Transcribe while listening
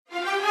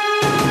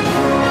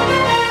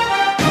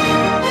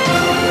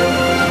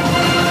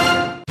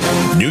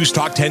News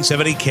Talk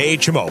 1070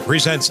 KHMO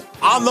presents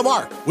On the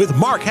Mark with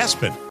Mark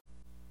Hespin.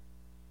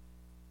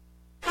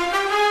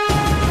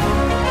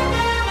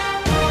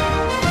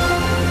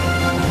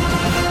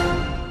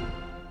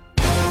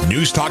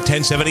 News Talk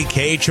 1070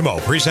 KHMO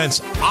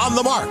presents On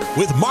the Mark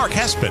with Mark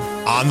Hespin.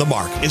 On the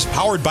Mark is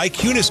powered by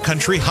Kunes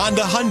Country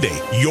Honda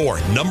Hyundai, your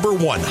number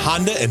one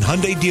Honda and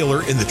Hyundai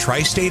dealer in the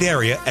tri-state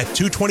area at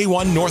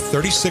 221 North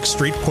 36th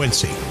Street,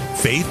 Quincy.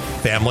 Faith,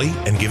 family,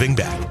 and giving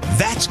back.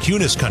 That's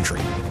Kunes Country.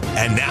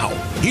 And now,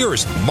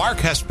 here's Mark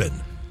Hespin.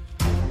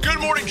 Good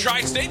morning,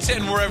 Tri-States,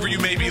 and wherever you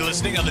may be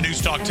listening on the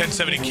News Talk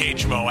 1070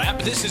 KHMO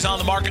app. This is On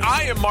the Mark.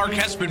 I am Mark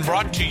Hespin,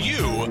 brought to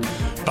you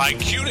by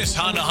Kunes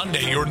Honda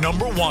Hyundai, your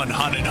number one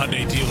Honda and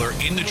Hyundai dealer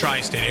in the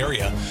tri-state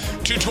area.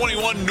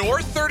 221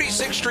 North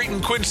 36th Street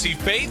in Quincy.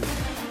 Faith,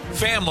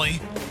 family,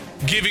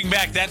 giving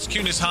back. That's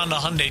Kunes Honda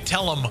Hyundai.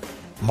 Tell them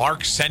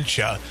Mark sent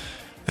you.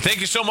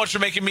 Thank you so much for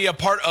making me a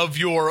part of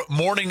your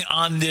morning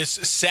on this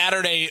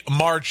Saturday,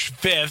 March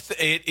 5th.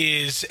 It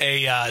is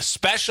a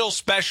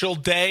special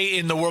day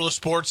in the world of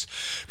sports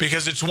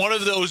because it's one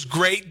of those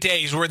great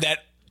days. We're in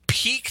that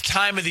peak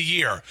time of the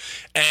year.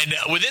 And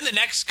within the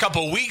next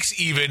couple of weeks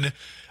even,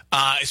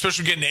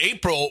 especially getting to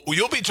April,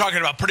 you'll be talking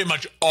about pretty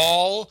much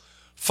all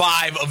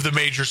 5 of the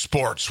major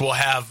sports will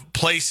have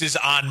places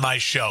on my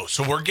show.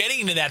 So we're getting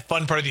into that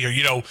fun part of the year.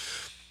 You know,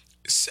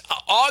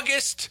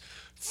 August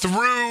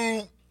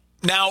through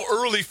now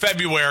early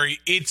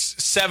February, it's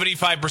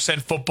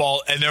 75%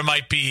 football, and there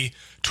might be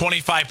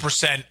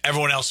 25%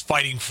 everyone else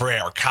fighting for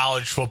air.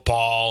 College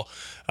football,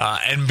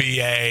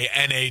 NBA,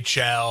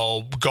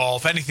 NHL,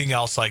 golf, anything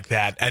else like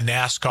that, and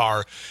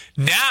NASCAR.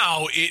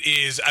 Now it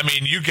is, I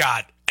mean, you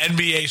got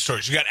NBA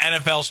stories, you got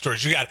NFL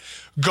stories, you got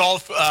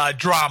golf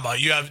drama,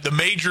 you have the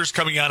majors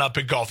coming on up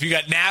in golf, you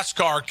got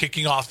NASCAR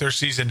kicking off their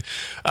season,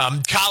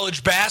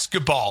 college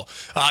basketball,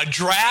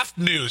 draft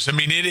news. I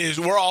mean,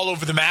 we're all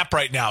over the map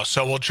right now,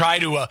 so we'll try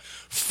to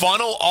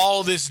funnel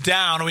all this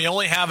down. We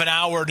only have an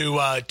hour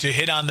to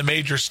hit on the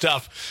major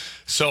stuff.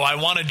 So I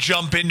want to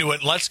jump into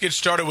it. Let's get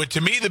started with,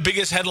 to me, the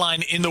biggest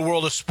headline in the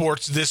world of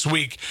sports this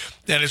week,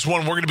 and it's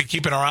one we're going to be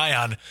keeping our eye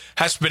on.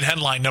 Hespin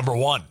headline number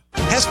 1.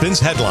 Hespin's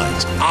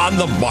headlines on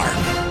the mark.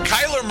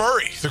 Kyler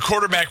Murray, the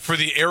quarterback for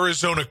the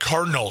Arizona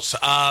Cardinals.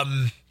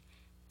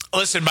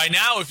 Listen, by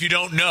now, if you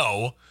don't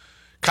know,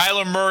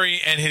 Kyler Murray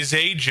and his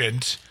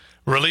agent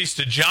released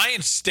a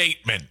giant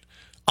statement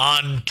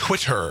on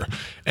Twitter,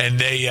 and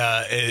they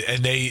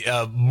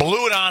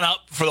blew it on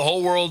up for the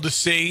whole world to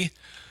see.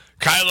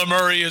 Kyler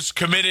Murray is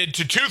committed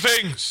to 2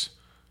 things.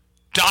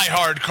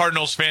 Diehard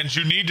Cardinals fans,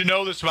 you need to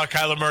know this about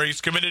Kyler Murray.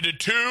 He's committed to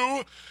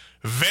 2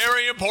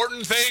 very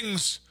important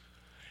things.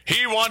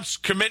 He wants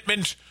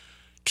commitment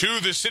to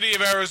the city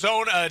of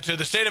Arizona, to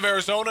the state of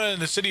Arizona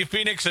and the city of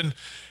Phoenix, and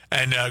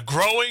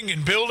growing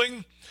and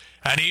building.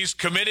 And he's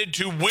committed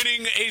to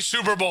winning a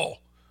Super Bowl.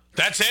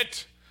 That's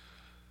it.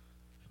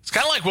 It's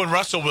kind of like when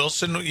Russell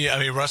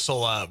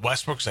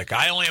Westbrook's like,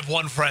 I only have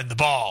one friend, the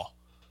ball.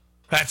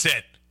 That's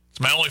it. It's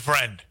my only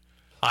friend.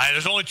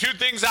 There's only 2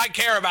 things I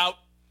care about: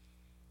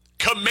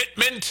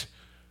 commitment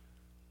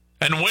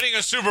and winning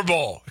a Super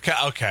Bowl.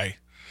 Okay.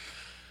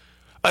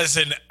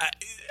 Listen,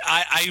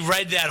 I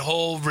read that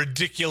whole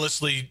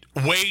ridiculously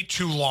way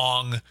too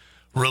long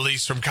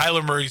release from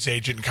Kyler Murray's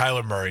agent,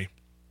 Kyler Murray,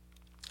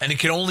 and it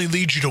can only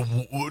lead you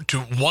to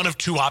one of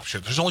 2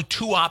 options. There's only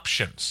 2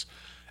 options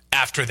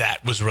after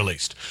that was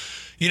released.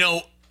 You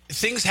know,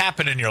 things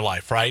happen in your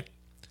life, right?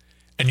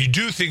 And you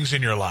do things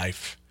in your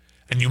life,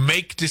 and you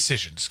make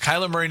decisions.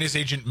 Kyler Murray and his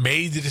agent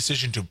made the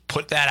decision to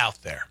put that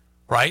out there,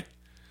 right?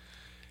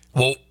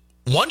 Well,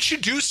 once you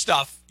do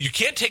stuff, you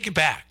can't take it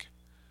back.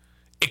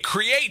 It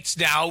creates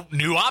now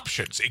new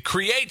options. It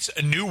creates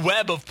a new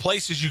web of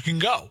places you can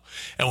go.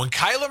 And when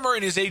Kyler Murray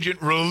and his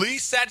agent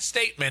released that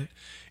statement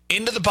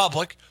into the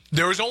public,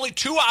 there was only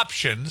 2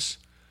 options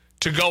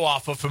to go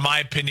off of, in my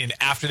opinion,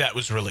 after that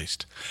was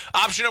released.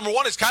 Option number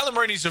 1 is Kyler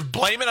Murray needs to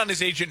blame it on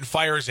his agent and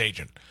fire his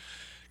agent.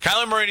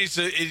 Kyler Murray needs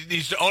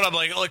to own up,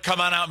 like,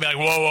 come on out and be like,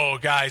 whoa,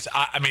 guys.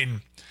 I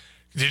mean,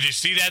 did you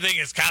see that thing?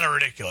 It's kind of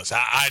ridiculous.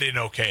 I didn't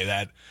okay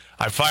that.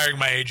 I'm firing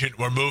my agent.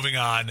 We're moving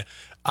on.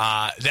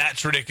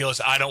 That's ridiculous.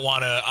 I don't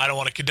want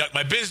to conduct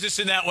my business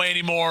in that way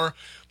anymore.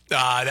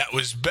 That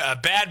was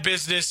bad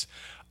business.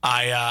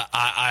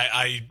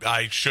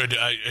 I should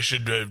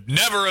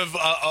never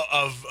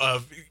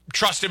have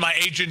trusted my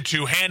agent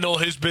to handle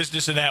his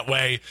business in that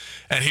way,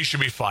 and he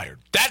should be fired.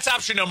 That's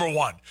option number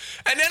 1.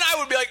 And then I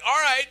would be like, all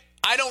right,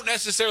 I don't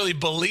necessarily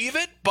believe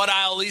it, but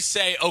I'll at least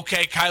say,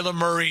 okay, Kyler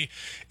Murray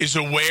is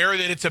aware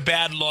that it's a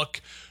bad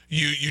look.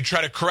 You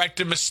try to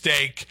correct a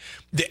mistake.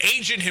 The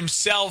agent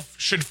himself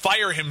should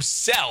fire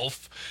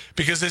himself,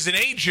 because as an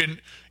agent,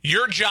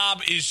 your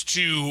job is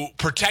to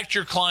protect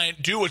your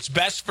client, do what's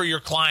best for your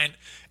client,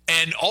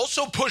 and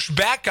also push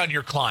back on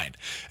your client.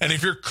 And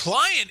if your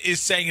client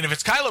is saying, and if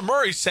it's Kyler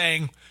Murray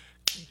saying,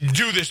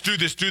 do this,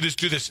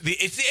 it's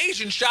the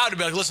agent's job to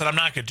be like, listen, I'm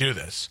not going to do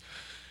this.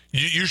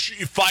 You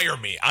fire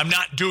me. I'm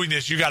not doing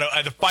this. You got to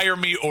either fire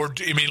me or,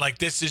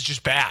 this is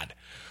just bad.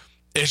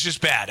 It's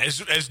just bad.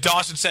 As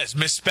Dawson says,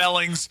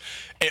 misspellings,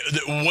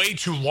 way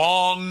too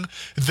long,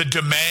 the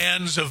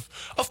demands of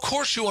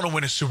course you want to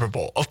win a Super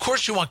Bowl. Of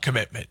course you want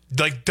commitment.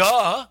 Like,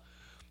 duh.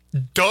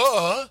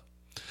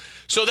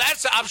 So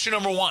that's option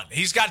number one.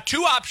 He's got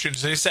two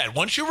options, as I said.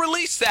 Once you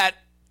release that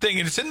thing,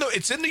 and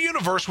it's in the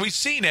universe, we've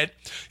seen it,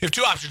 you have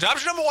two options.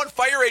 Option number one,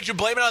 fire agent,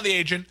 blame it on the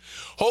agent.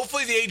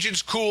 Hopefully the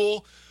agent's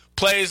cool,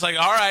 plays like,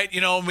 all right,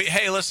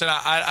 hey, listen,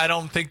 I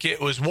don't think it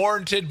was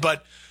warranted,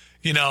 but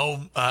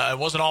it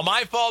wasn't all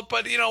my fault,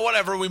 but,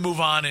 whatever, we move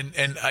on,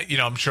 and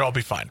I'm sure I'll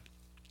be fine.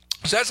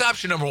 So that's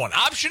option number one.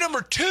 Option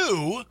number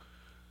two,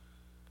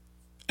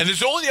 and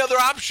there's only the other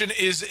option,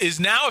 is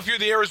now if you're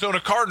the Arizona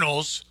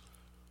Cardinals,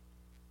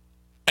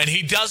 and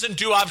he doesn't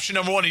do option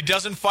number one, he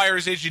doesn't fire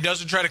his agent, he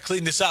doesn't try to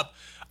clean this up,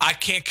 I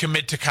can't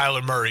commit to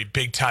Kyler Murray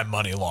big-time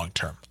money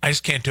long-term. I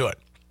just can't do it.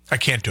 I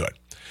can't do it.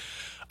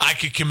 I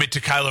could commit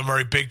to Kyler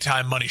Murray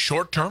big-time money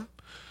short-term.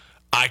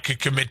 I could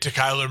commit to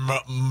Kyler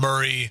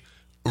Murray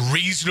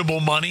reasonable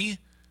money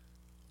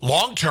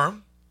long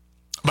term,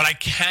 but I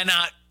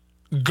cannot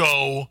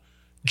go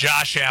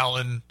Josh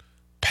Allen,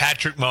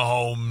 Patrick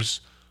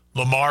Mahomes,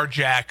 Lamar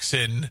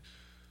Jackson,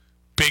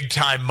 big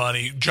time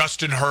money,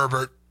 Justin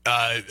Herbert,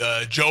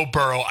 Joe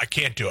Burrow. I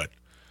can't do it.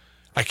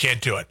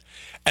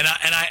 And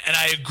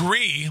I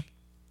agree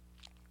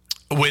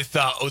with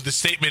the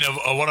statement of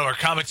one of our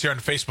comments here on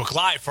Facebook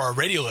Live for our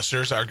radio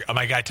listeners,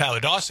 my guy Tyler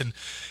Dawson.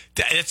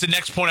 That's the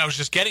next point I was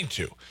just getting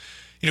to.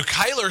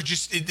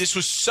 Kyler this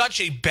was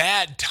such a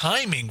bad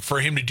timing for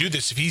him to do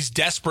this if he's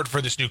desperate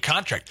for this new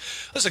contract.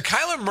 Listen,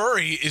 Kyler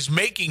Murray is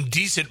making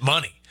decent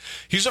money.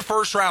 He's a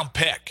first-round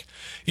pick.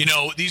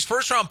 These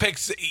first-round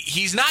picks,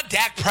 he's not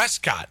Dak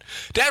Prescott.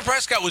 Dak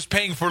Prescott was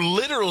getting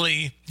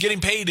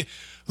paid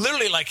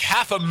literally like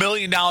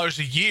 $500,000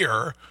 a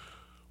year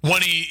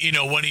when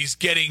he's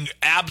getting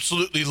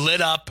absolutely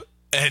lit up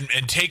and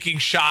taking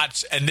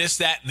shots and this,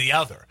 that, and the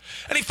other.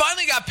 And he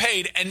finally got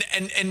paid, and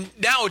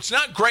now it's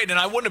not great, and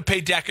I wouldn't have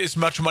paid Dak as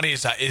much money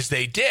as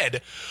they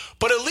did,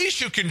 but at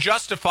least you can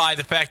justify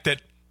the fact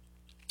that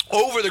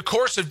over the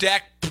course of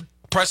Dak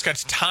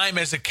Prescott's time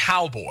as a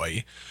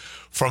Cowboy,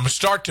 from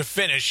start to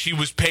finish, he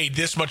was paid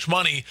this much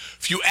money.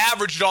 If you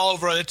average it all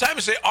over the time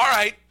and say, all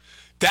right,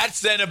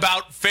 that's then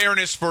about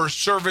fairness for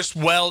service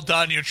well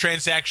done, your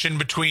transaction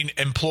between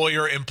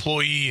employer,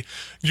 employee.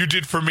 You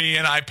did for me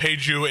and I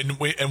paid you, and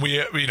we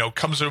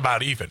comes to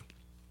about even.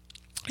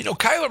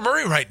 Kyler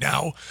Murray right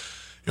now,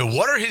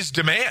 what are his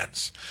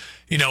demands?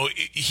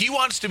 He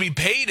wants to be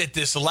paid at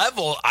this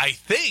level, I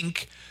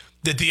think,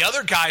 that the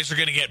other guys are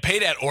going to get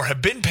paid at or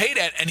have been paid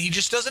at, and he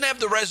just doesn't have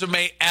the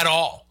resume at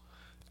all.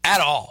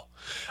 At all.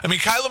 I mean,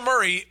 Kyler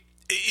Murray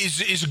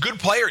is a good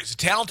player. He's a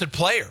talented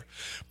player.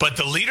 But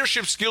the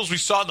leadership skills we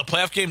saw in the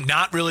playoff game,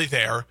 not really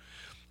there.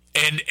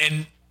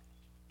 And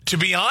to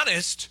be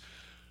honest,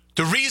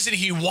 the reason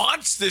he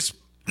wants this,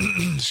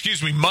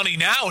 money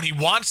now, and he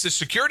wants this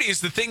security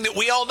is the thing that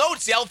we all know.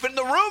 It's the elephant in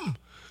the room.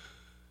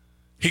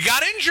 He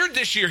got injured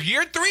this year.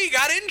 Year 3, he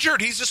got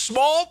injured. He's a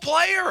small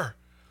player.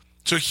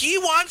 So he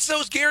wants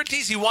those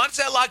guarantees. He wants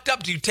that locked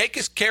up to take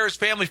care of his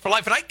family for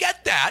life. And I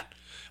get that.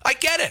 I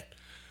get it.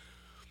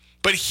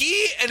 But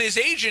he and his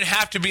agent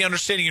have to be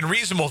understanding and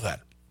reasonable then.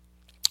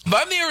 If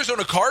I'm the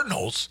Arizona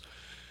Cardinals,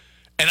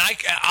 and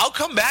I'll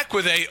come back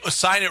with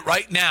sign it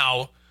right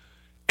now,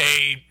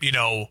 a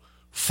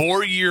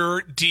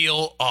 4-year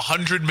deal,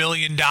 $100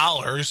 million,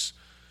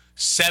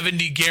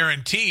 70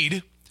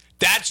 guaranteed.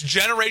 That's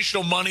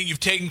generational money.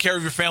 You've taken care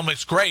of your family.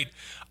 It's great.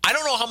 I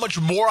don't know how much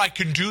more I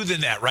can do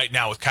than that right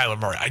now with Kyler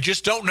Murray. I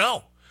just don't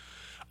know.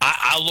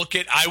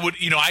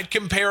 I'd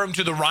compare him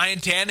to the Ryan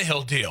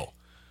Tannehill deal.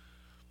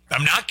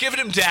 I'm not giving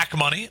him Dak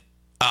money.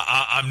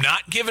 I'm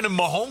not giving him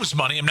Mahomes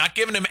money. I'm not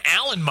giving him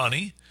Allen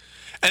money.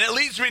 And it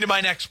leads me to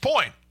my next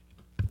point.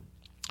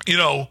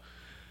 The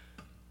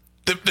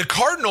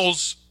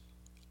Cardinals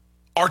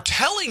are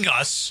telling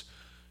us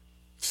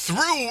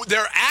through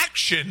their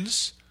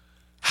actions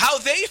how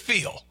they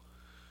feel.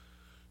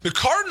 The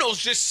Cardinals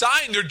just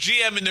signed their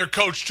GM and their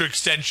coach to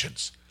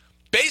extensions,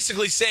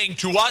 basically saying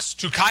to us,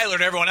 to Kyler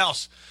and everyone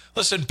else,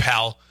 listen,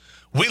 pal,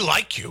 we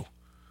like you,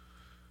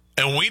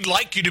 and we'd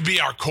like you to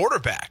be our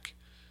quarterback,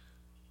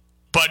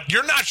 but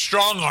you're not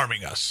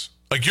strong-arming us.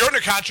 Like, you're under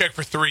contract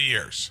for 3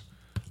 years,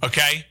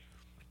 okay?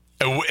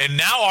 And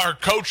now our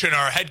coach and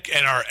our head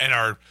and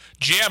our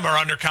GM are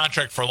under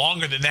contract for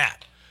longer than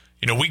that.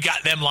 We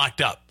got them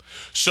locked up.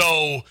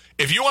 So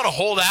if you want to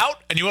hold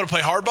out and you want to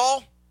play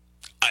hardball,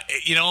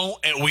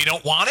 we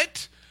don't want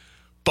it,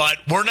 but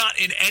we're not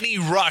in any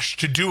rush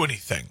to do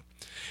anything.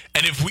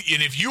 And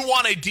if you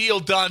want a deal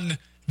done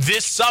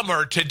this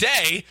summer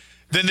today,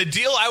 then the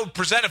deal I would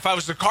present if I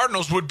was the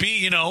Cardinals would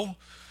be,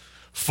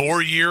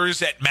 4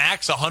 years at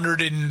max,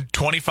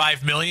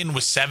 $125 million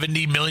with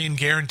 $70 million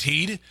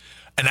guaranteed.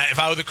 And if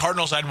I were the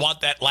Cardinals, I'd want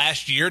that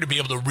last year to be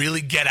able to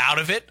really get out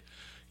of it.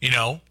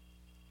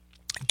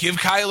 Give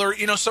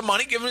Kyler, some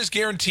money, give him his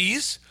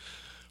guarantees.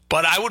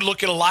 But I would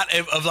look at a lot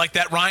of like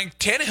that Ryan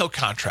Tannehill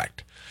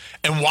contract.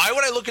 And why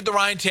would I look at the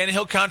Ryan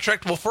Tannehill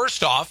contract? Well,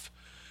 first off,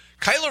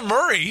 Kyler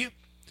Murray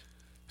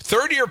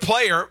third-year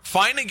player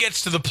finally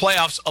gets to the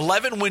playoffs,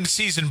 11-win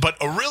season, but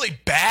a really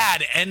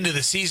bad end of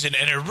the season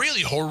and a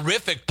really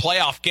horrific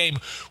playoff game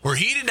where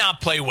he did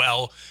not play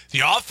well.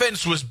 The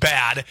offense was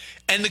bad,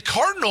 and the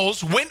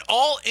Cardinals went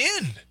all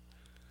in.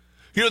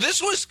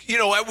 This was,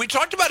 we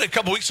talked about it a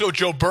couple weeks ago,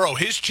 Joe Burrow,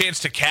 his chance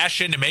to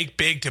cash in, to make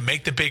big, to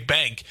make the big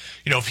bank.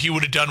 If he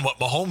would have done what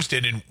Mahomes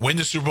did and win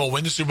the Super Bowl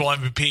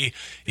MVP,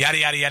 yada,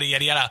 yada, yada,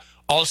 yada, yada,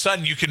 all of a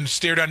sudden you can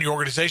stare down your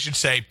organization and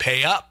say,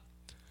 pay up.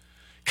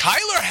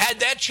 Kyler had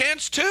that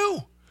chance too.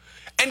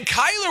 And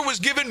Kyler was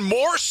given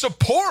more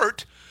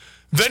support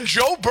than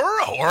Joe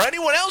Burrow or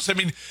anyone else. I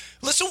mean,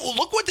 listen,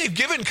 look what they've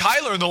given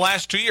Kyler in the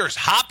last 2 years.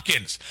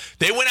 Hopkins.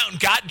 They went out and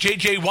got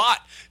J.J. Watt.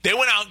 They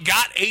went out and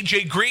got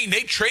A.J. Green.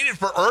 They traded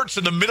for Ertz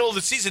in the middle of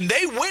the season.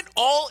 They went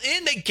all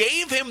in. They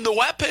gave him the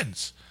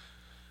weapons.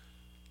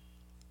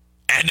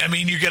 And, I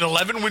mean, you get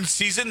 11-win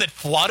season that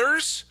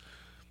flutters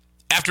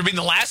after being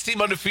the last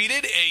team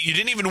undefeated. You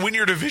didn't even win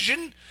your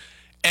division.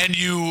 And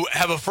you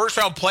have a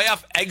first-round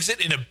playoff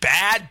exit in a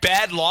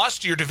bad loss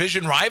to your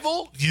division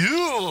rival?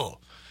 You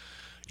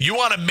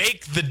want to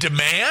make the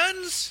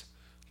demands?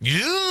 And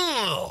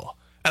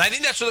I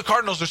think that's what the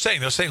Cardinals are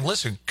saying. They're saying,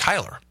 listen,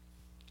 Kyler,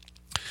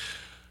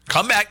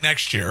 come back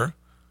next year.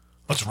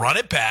 Let's run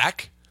it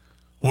back.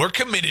 We're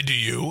committed to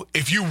you.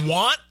 If you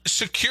want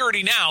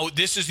security now,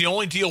 this is the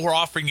only deal we're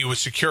offering you with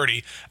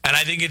security. And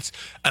I think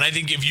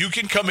if you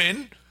can come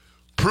in,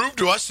 prove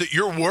to us that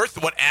you're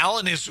worth what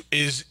Allen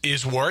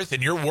is worth,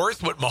 and you're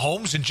worth what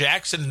Mahomes and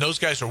Jackson and those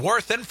guys are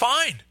worth, then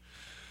fine.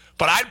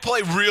 But I'd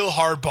play real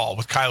hardball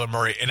with Kyler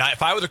Murray. And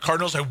if I were the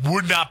Cardinals, I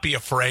would not be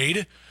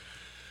afraid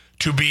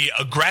to be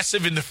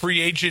aggressive in the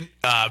free agent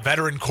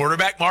veteran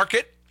quarterback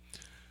market.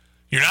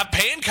 You're not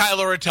paying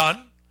Kyler a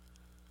ton.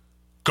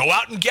 Go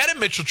out and get a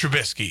Mitchell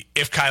Trubisky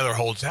if Kyler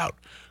holds out.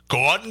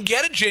 Go out and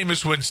get a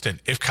Jameis Winston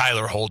if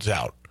Kyler holds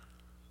out.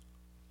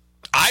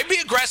 I'd be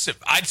aggressive.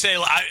 I'd say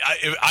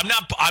I'm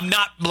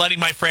not letting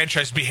my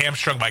franchise be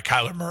hamstrung by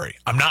Kyler Murray.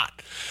 I'm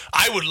not.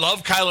 I would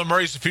love Kyler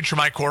Murray as the future of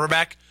my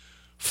quarterback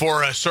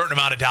for a certain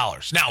amount of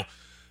dollars. Now,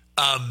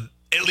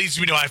 it leads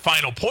me to my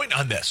final point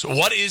on this.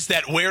 What is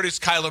that? Where does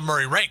Kyler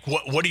Murray rank?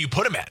 What do you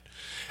put him at?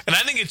 And I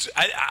think it's.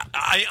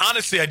 I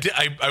honestly,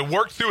 I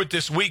worked through it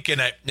this week,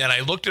 and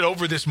I looked it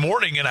over this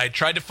morning, and I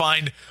tried to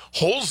find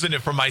holes in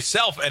it for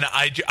myself, and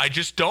I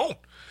just don't.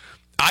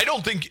 I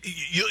don't think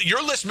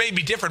your list may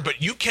be different,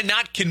 but you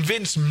cannot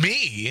convince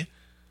me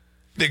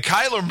that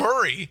Kyler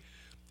Murray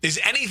is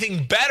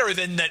anything better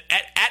than that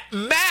at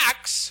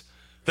max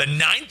the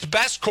 9th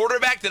best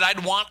quarterback that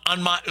I'd want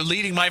on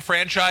leading my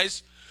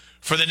franchise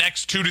for the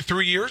next 2 to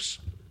 3 years.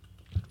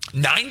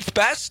 9th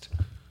best.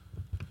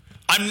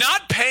 I'm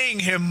not paying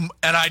him,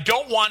 and I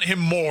don't want him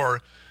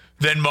more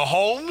than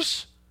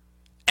Mahomes,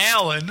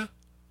 Allen,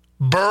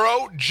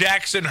 Burrow,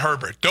 Jackson,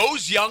 Herbert.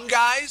 Those young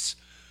guys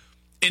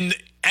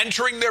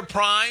entering their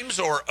primes,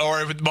 or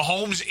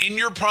Mahomes in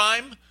your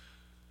prime,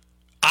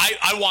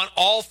 I want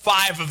all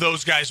 5 of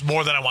those guys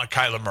more than I want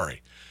Kyler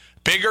Murray.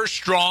 Bigger,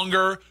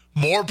 stronger,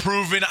 more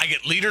proven. I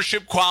get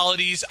leadership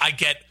qualities. I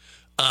get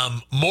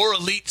more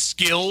elite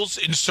skills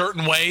in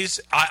certain ways.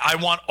 I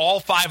want all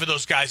 5 of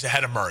those guys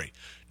ahead of Murray.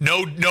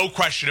 No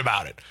question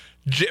about it.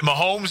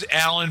 Mahomes,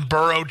 Allen,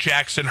 Burrow,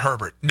 Jackson,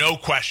 Herbert. No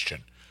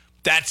question.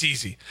 That's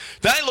easy.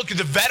 Then I look at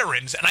the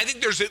veterans, and I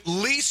think there's at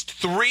least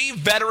 3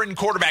 veteran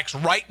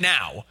quarterbacks right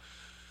now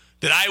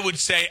that I would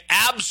say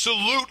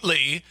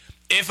absolutely,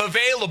 if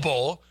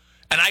available,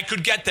 and I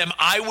could get them,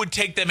 I would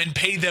take them and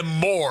pay them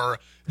more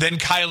than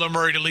Kyler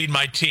Murray to lead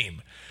my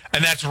team.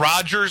 And that's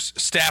Rodgers,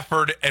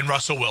 Stafford, and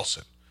Russell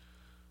Wilson.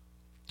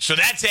 So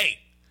that's 8.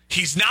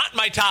 He's not in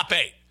my top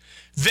 8.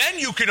 Then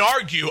you can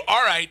argue,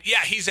 all right,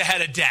 yeah, he's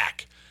ahead of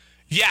Dak.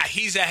 Yeah,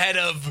 he's ahead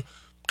of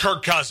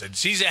Kirk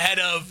Cousins. He's ahead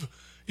of,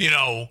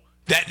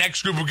 that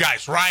next group of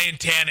guys, Ryan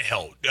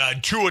Tannehill,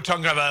 Tua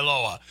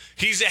Tagovailoa.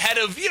 He's ahead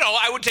of,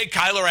 I would take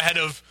Kyler ahead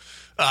of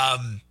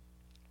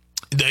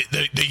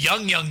the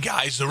young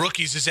guys, the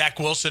rookies, Zach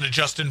Wilson and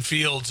Justin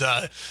Fields,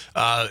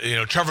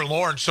 Trevor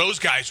Lawrence, those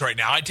guys right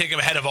now. I'd take him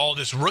ahead of all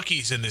this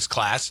rookies in this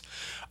class.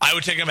 I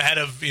would take him ahead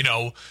of,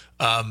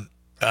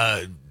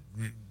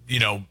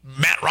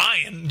 Matt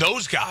Ryan,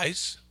 those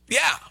guys.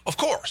 Yeah, of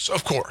course.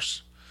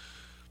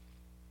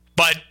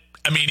 But,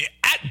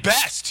 at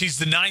best, he's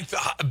the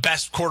 9th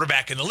best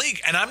quarterback in the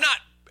league. And I'm not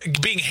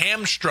being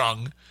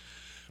hamstrung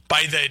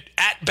by the,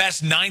 at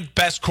best, 9th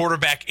best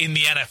quarterback in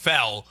the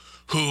NFL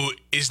who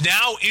is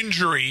now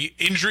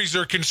injuries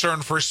are a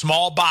concern for a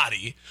small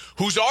body,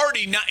 who's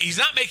already he's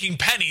not making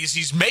pennies,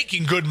 he's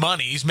making good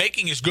money, he's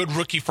making his good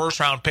rookie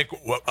first-round pick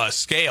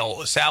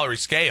salary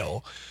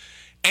scale,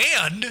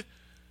 and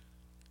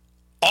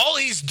all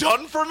he's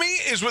done for me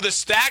is with a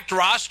stacked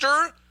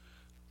roster,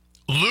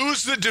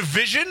 lose the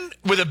division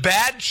with a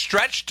bad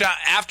stretch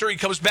after he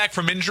comes back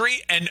from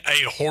injury and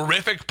a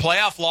horrific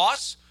playoff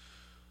loss.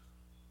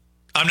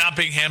 I'm not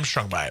being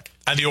hamstrung by it.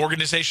 And the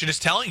organization is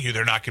telling you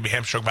they're not going to be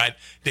hamstrung by it.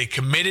 They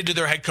committed to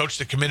their head coach.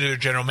 They committed to their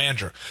general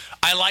manager.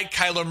 I like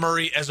Kyler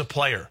Murray as a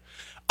player.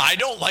 I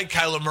don't like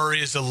Kyler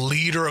Murray as the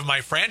leader of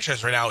my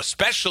franchise right now,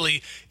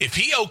 especially if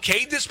he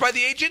okayed this by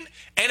the agent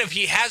and if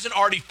he hasn't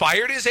already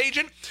fired his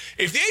agent.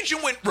 If the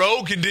agent went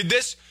rogue and did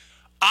this,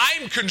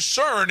 I'm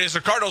concerned as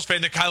a Cardinals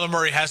fan that Kyler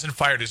Murray hasn't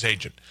fired his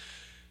agent.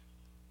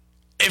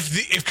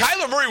 If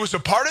Kyler Murray was a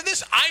part of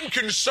this, I'm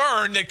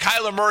concerned that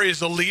Kyler Murray is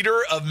the leader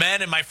of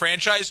men in my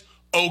franchise,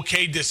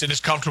 okayed this and is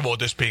comfortable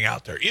with this being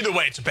out there. Either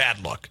way, it's a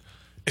bad look.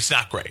 It's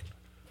not great.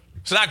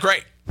 It's not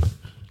great.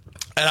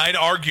 And I'd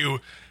argue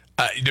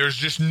there's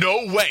just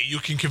no way you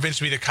can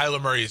convince me that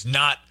Kyler Murray is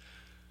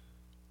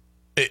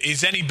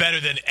any better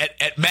than,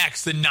 at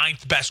max, the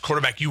 9th best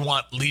quarterback you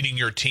want leading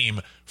your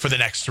team for the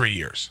next 3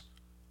 years.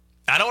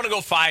 I don't want to go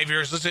 5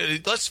 years.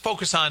 Let's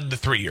focus on the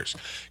 3 years.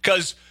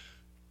 Because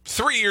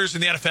 3 years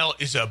in the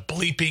NFL is a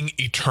bleeping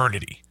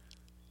eternity.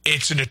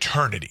 It's an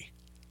eternity.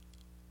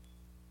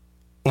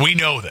 We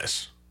know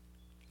this.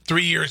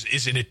 3 years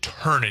is an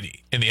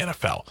eternity in the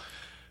NFL.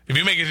 If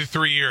you make it to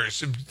 3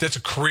 years, that's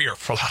a career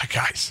for a lot of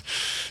guys.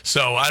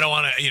 So I don't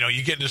want to,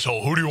 you get in this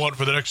whole, who do you want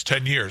for the next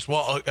 10 years?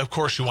 Well, of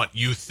course you want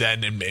youth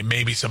then and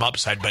maybe some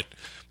upside, but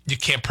you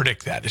can't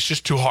predict that. It's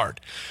just too hard.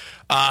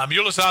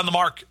 You're listening on The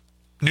Mark.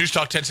 News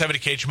Talk 1070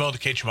 KHMO, the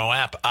KHMO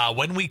app.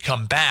 When we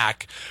come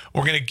back,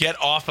 we're going to get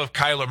off of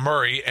Kyler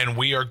Murray, and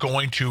we are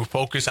going to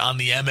focus on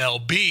the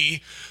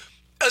MLB.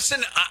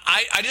 Listen,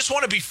 I just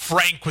want to be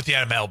frank with the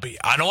MLB.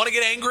 I don't want to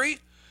get angry.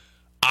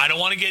 I don't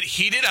want to get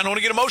heated. I don't want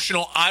to get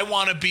emotional. I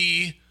want to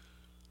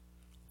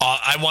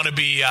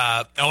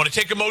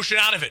take emotion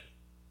out of it.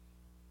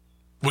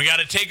 We got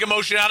to take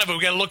emotion out of it.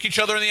 We got to look each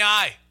other in the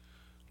eye.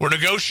 We're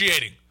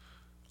negotiating.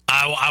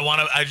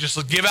 I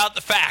just give out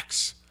the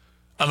facts.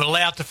 I'm going to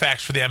lay out the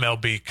facts for the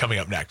MLB coming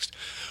up next.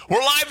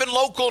 We're live and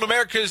local in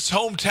America's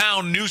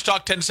hometown, News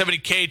Talk 1070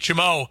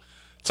 KHMO.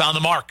 It's on The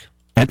Mark.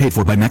 And paid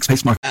for by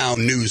MaxSpace Mark. Now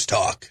News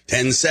Talk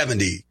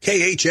 1070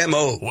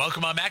 KHMO.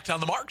 Welcome on back to On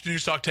The Mark,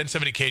 News Talk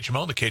 1070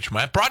 KHMO, the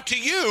KHMO app. Brought to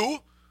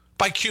you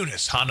by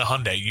Kunis Honda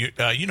Hyundai.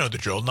 You know the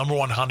drill. Number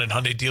one Honda and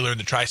Hyundai dealer in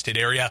the tri-state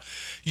area.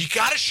 You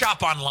got to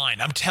shop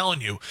online. I'm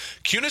telling you.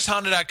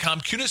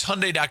 KunisHonda.com,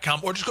 KunisHyundai.com,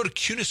 or just go to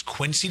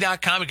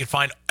KunisQuincy.com. You can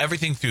find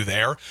everything through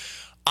there.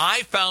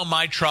 I found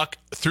my truck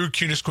through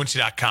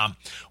KunisQuincy.com,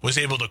 was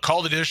able to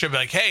call the dealership and be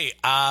like, hey,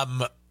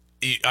 I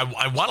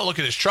want to look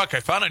at this truck I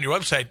found on your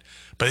website,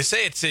 but they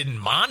say it's in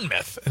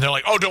Monmouth. And they're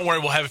like, oh, don't worry,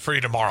 we'll have it for you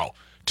tomorrow.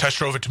 Test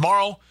drove it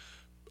tomorrow,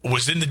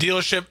 was in the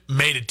dealership,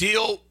 made a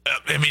deal.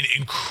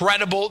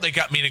 Incredible. They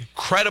got me an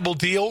incredible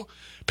deal,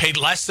 paid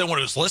less than what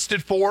it was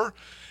listed for,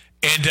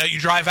 and you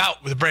drive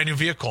out with a brand new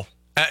vehicle.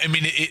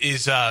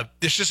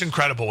 It's just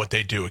incredible what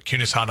they do at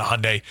Kunis Honda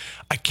Hyundai.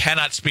 I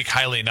cannot speak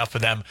highly enough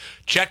of them.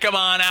 Check them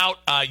on out.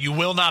 You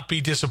will not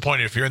be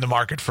disappointed if you're in the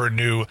market for a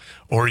new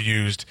or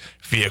used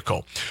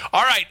vehicle.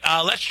 All right,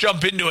 let's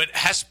jump into it.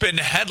 Hespin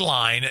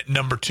headline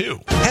number 2.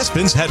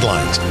 Hespin's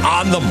headlines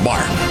on The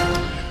Mark.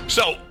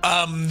 So,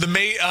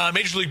 the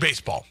Major League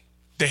Baseball,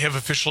 they have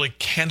officially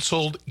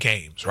canceled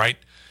games, right?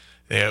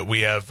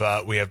 We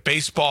have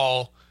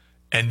baseball,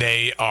 and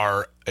they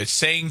are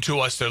saying to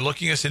us, they're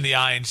looking us in the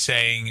eye and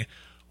saying,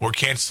 we're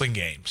canceling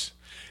games.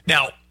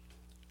 Now,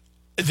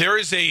 there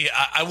is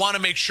I want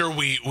to make sure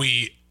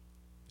we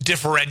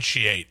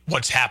differentiate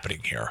what's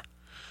happening here.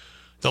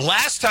 The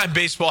last time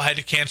baseball had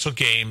to cancel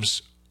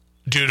games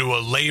due to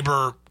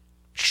labor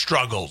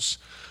struggles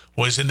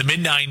was in the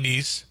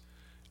mid-90s,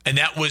 and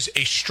that was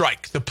a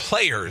strike. The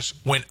players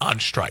went on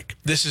strike.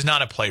 This is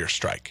not a player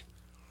strike.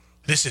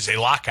 This is a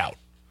lockout.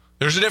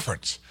 There's a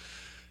difference.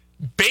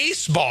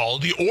 Baseball,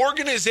 the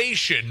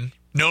organization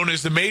known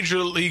as the Major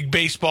League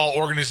Baseball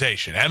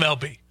Organization,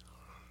 MLB,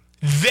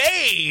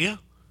 they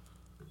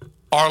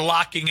are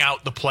locking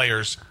out the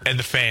players and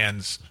the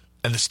fans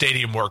and the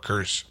stadium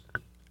workers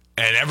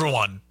and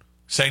everyone,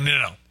 saying,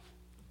 no,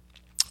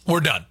 we're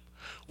done.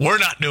 We're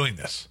not doing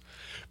this.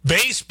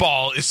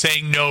 Baseball is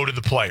saying no to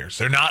the players.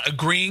 They're not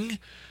agreeing,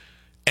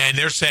 and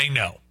they're saying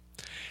no.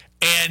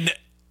 And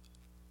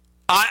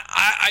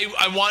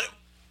I want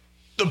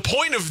the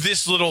point of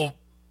this little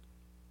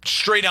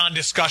straight-on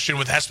discussion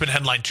with Hespin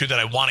Headline 2 that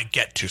I want to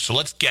get to, so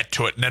let's get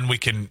to it, and then we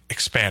can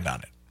expand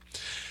on it,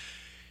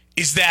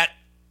 is that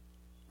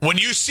when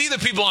you see the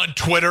people on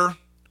Twitter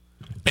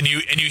and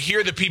you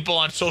hear the people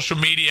on social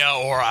media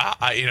or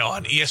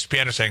on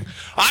ESPN are saying,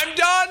 I'm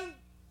done.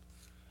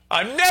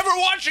 I'm never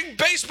watching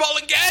baseball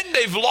again.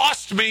 They've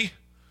lost me.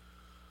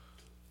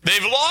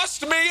 They've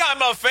lost me.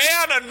 I'm a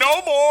fan and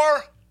no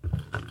more.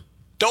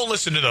 Don't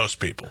listen to those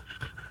people.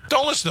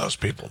 Don't listen to those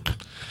people.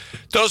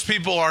 Those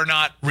people are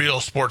not real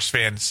sports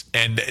fans,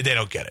 and they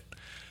don't get it.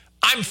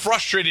 I'm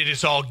frustrated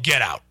as all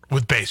get out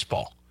with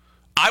baseball.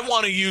 I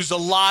want to use a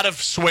lot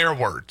of swear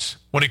words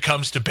when it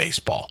comes to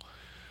baseball.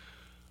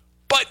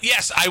 But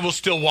yes, I will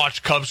still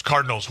watch Cubs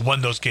Cardinals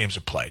when those games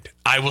are played.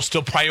 I will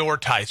still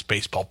prioritize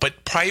baseball,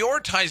 but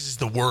prioritize is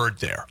the word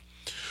there.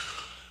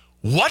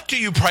 What do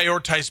you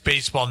prioritize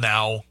baseball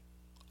now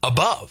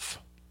above?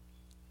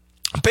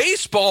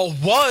 Baseball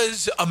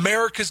was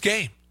America's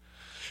game.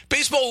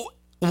 Baseball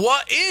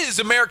is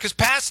America's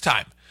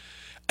pastime.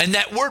 And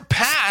that word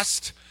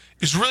past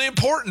is really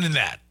important in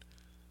that.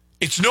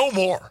 It's no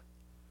more.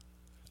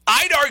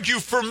 I'd argue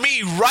for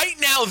me right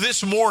now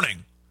this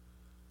morning,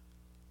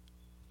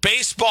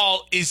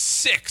 baseball is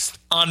 6th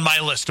on my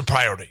list of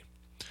priority.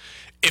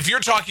 If you're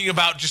talking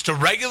about just a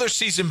regular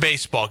season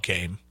baseball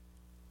game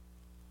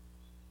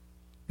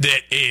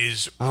that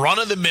is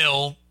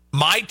run-of-the-mill,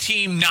 my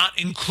team not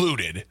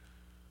included,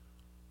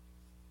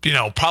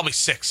 probably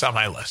 6 on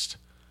my list.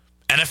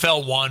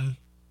 NFL 1,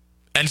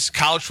 and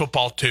college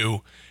football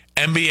 2,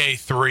 NBA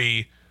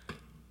 3,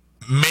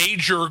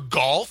 major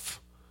golf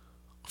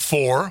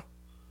 4.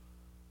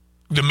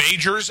 The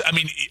majors,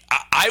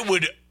 I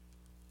would,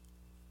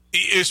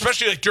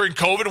 especially like during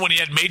COVID when he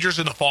had majors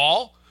in the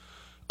fall.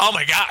 Oh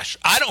my gosh,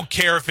 I don't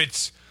care if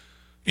it's,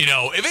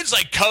 if it's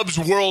like Cubs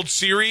World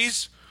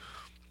Series,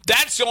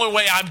 that's the only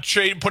way I'm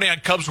putting on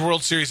Cubs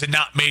World Series and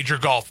not major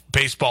golf,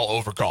 baseball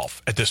over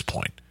golf at this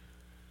point.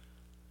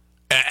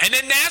 And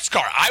then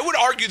NASCAR. I would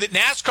argue that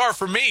NASCAR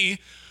for me,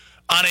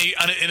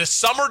 in a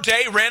summer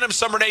day, random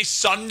summer day,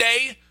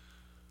 Sunday,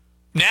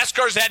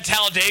 NASCAR's at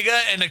Talladega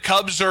and the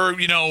Cubs are,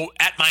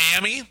 at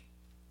Miami.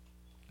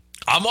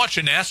 I'm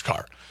watching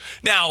NASCAR.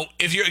 Now,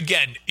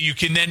 you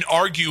can then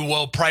argue,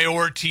 well,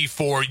 priority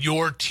for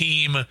your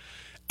team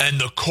and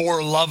the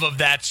core love of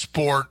that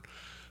sport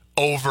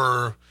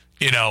over,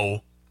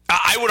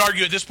 I would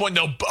argue at this point,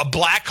 though, a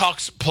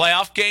Blackhawks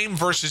playoff game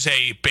versus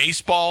a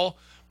baseball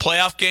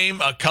playoff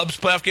game, a Cubs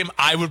playoff game,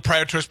 I would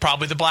prioritize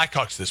probably the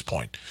Blackhawks at this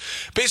point.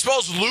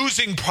 Baseball's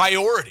losing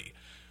priority.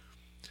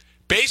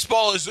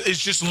 Baseball is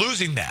just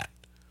losing that.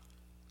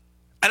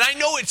 And I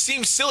know it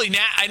seems silly.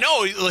 I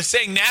know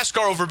saying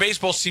NASCAR over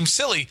baseball seems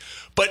silly,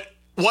 but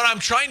what I'm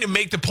trying to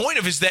make the point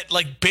of is that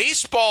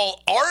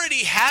baseball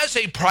already has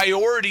a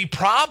priority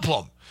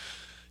problem.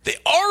 They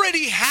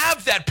already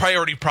have that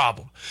priority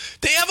problem.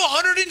 They have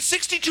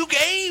 162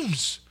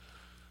 games.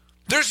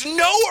 There's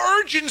no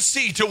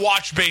urgency to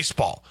watch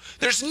baseball.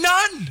 There's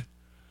none.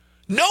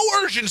 No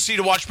urgency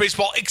to watch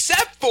baseball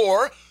except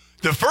for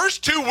the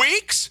first 2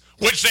 weeks,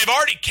 which they've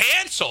already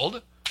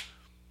canceled,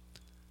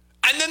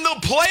 and then the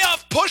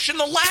playoff push in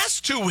the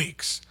last 2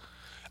 weeks.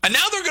 And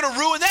now they're going to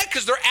ruin that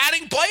because they're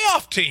adding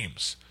playoff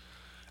teams.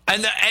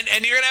 And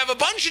you're going to have a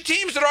bunch of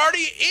teams that are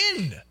already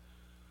in.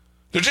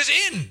 They're just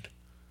in.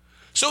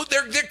 So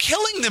they're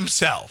killing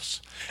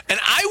themselves. And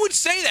I would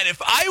say that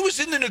if I was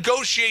in the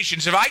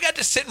negotiations, if I got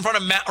to sit in front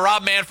of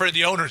Rob Manfred,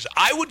 the owners,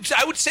 I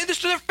would say this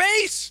to their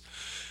face.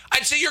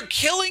 I'd say you're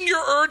killing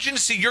your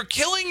urgency. You're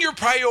killing your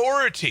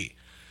priority.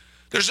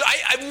 I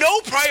have no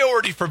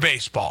priority for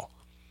baseball.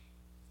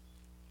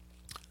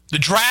 The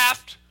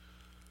draft,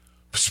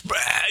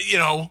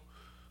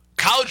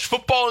 college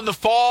football in the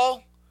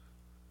fall.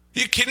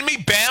 You kidding me?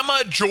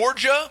 Bama,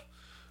 Georgia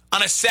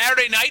on a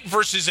Saturday night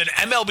versus an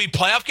MLB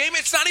playoff game?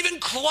 It's not even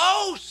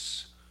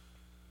close.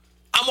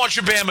 I'm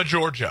watching Bama,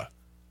 Georgia.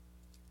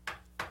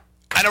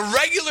 And a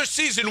regular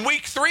season,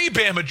 week 3,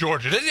 Bama,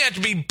 Georgia. It doesn't have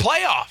to be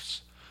playoffs.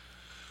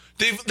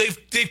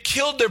 They've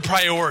killed their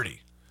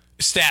priority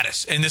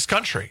status in this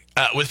country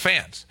with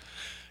fans.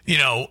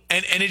 And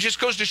it just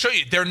goes to show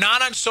you, they're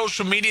not on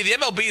social media. The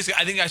MLB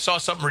I think I saw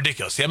something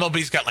ridiculous. The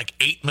MLB's got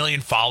 8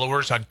 million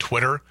followers on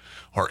Twitter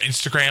or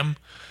Instagram.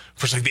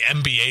 Versus the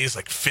NBA is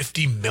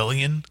 50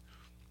 million.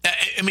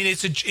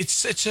 It's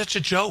such a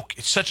joke.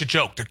 It's such a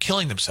joke. They're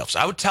killing themselves.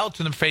 I would tell it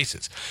to their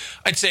faces.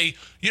 I'd say,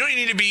 you know what you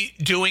need to be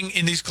doing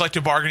in these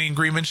collective bargaining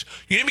agreements?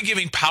 You need to be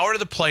giving power to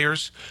the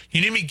players.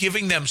 You need to be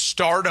giving them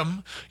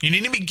stardom. You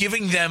need to be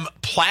giving them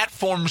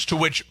platforms to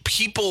which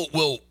people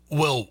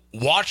will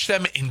watch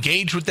them,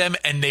 engage with them,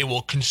 and they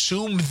will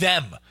consume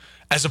them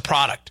as a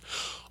product.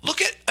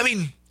 Look at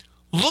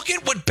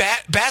what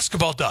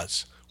basketball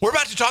does. We're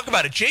about to talk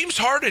about it. James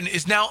Harden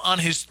is now on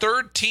his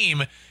 3rd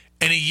team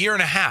in a year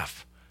and a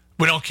half.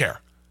 We don't care.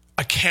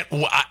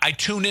 I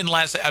tuned in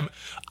last night. I'm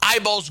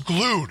eyeballs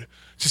glued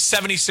to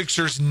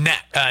 76ers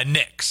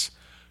Knicks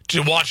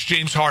to watch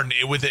James Harden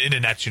in a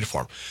Nets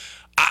uniform.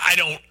 I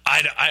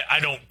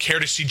don't care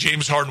to see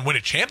James Harden win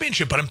a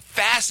championship, but I'm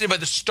fascinated by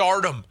the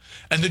stardom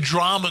and the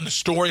drama and the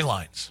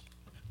storylines.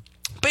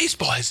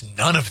 Baseball has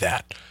none of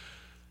that.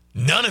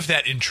 None of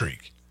that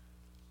intrigue.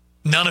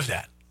 None of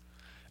that.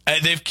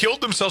 They've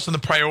killed themselves in the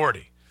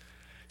priority.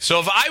 So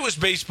if I was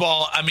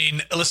baseball,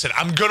 listen,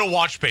 I'm going to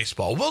watch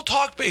baseball. We'll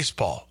talk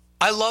baseball.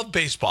 I love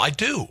baseball. I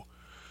do.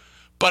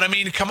 But,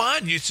 come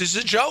on. This is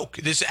a joke.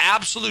 This is an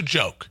absolute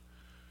joke.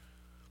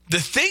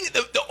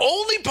 The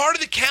only part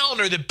of the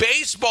calendar that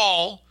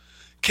baseball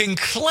can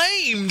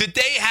claim that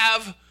they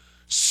have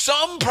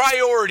some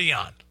priority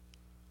on.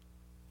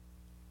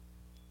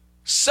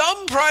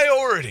 Some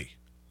priority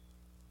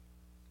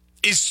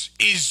is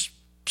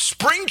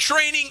spring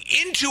training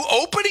into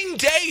opening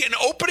day and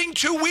opening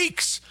 2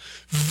 weeks.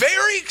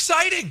 Very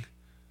exciting.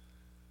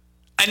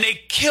 And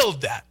they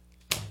killed that.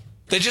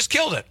 They just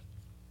killed it.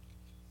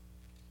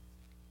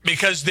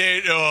 Because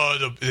the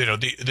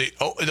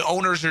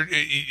owners are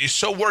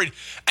so worried.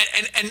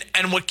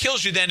 And what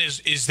kills you then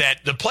is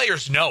that the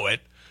players know it.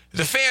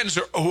 The fans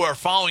who are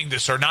following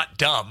this are not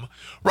dumb.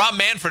 Rob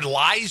Manfred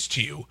lies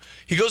to you.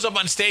 He goes up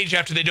on stage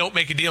after they don't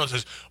make a deal and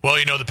says, well,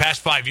 the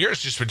past 5 years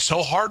has just been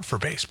so hard for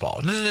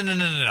baseball.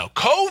 No.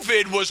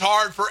 COVID was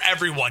hard for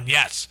everyone,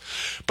 yes.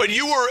 But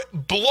you were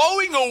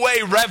blowing away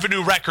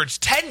revenue records,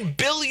 $10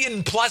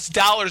 billion plus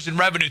in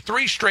revenue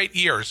 3 straight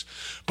years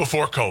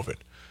before COVID.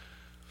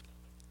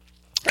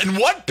 And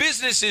what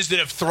businesses that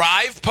have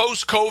thrived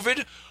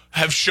post-COVID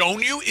have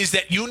shown you is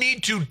that you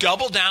need to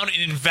double down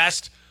and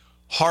invest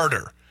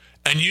harder.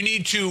 And you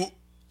need to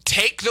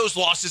take those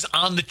losses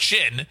on the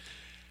chin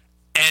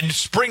and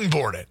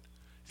springboard it.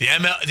 The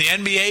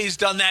NBA's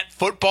done that.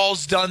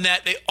 Football's done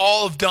that. They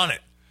all have done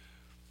it.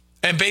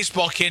 And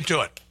baseball can't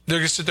do it. They're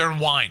going to sit there and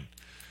whine.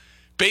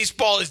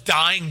 Baseball is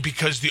dying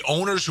because the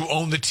owners who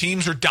own the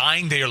teams are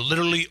dying. They are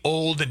literally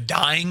old and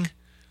dying.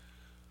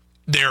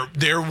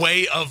 Their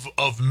way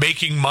of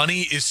making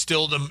money is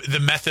still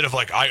the method of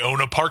I own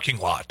a parking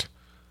lot.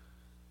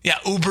 Yeah,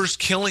 Uber's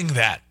killing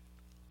that,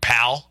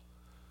 pal.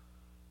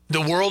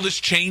 The world is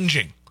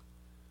changing.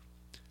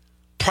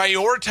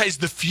 Prioritize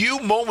the few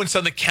moments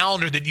on the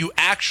calendar that you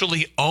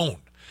actually own.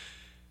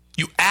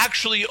 You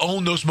actually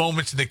own those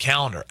moments in the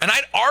calendar. And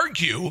I'd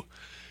argue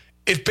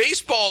if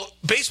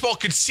baseball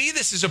could see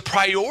this as a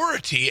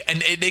priority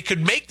and they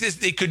could make this,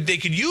 they could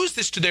use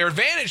this to their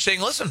advantage, saying,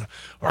 listen,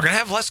 we're going to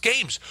have less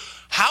games.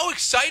 How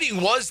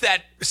exciting was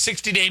that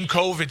 60-game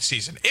COVID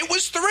season? It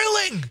was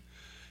thrilling.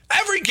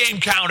 Every game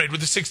counted with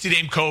the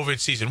 60-game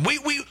COVID season.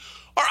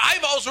 Our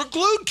eyeballs were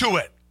glued to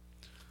it.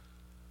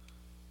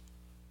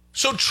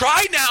 So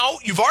try now.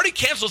 You've already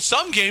canceled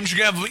some games.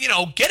 You're going to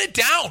have, get it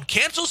down.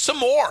 Cancel some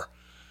more.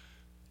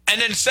 And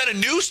then set a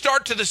new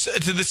start to the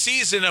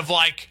season of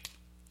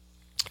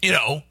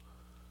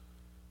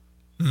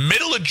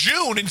middle of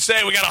June and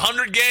say, we got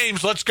 100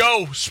 games. Let's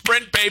go.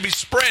 Sprint, baby,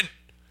 sprint.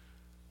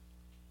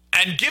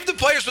 And give the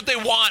players what they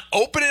want.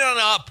 Open it on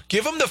up.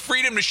 Give them the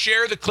freedom to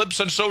share the clips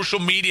on social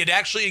media, to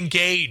actually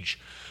engage,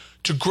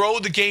 to grow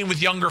the game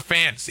with younger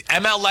fans. The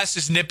MLS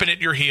is nipping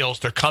at your heels.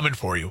 They're coming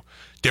for you.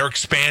 They're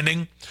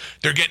expanding.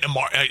 They're getting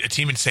a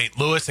team in St.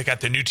 Louis. They got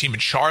their new team in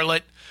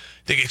Charlotte.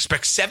 They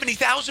expect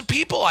 70,000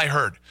 people, I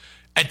heard,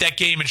 at that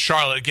game in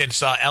Charlotte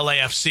against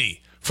LAFC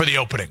for the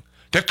opening.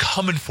 They're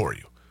coming for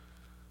you.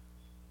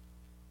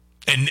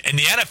 And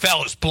the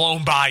NFL is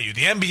blown by you.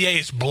 The NBA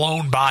is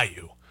blown by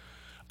you.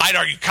 I'd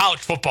argue college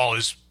football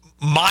is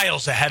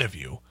miles ahead of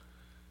you.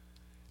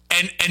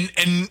 And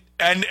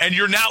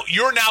you're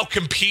now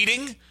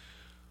competing.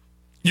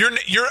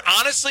 You're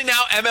honestly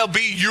now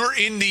MLB.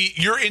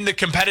 You're in the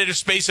competitive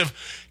space of,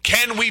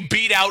 can we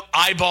beat out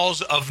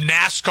eyeballs of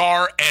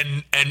NASCAR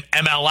and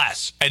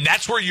MLS? And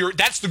that's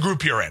the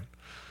group you're in.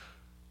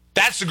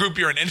 That's the group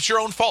you're in. And it's your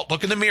own fault.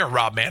 Look in the mirror,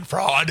 Rob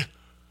Manfred.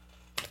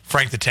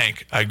 Frank the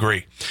Tank, I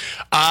agree.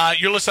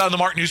 You're listening on the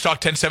Mark News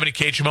Talk 1070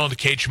 KHMO and the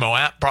KHMO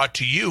app, brought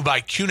to you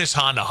by Kunis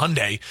Honda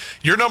Hyundai,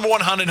 your number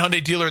one Honda and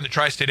Hyundai dealer in the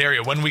tri-state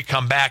area. When we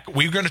come back,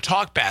 we're going to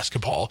talk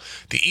basketball.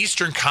 The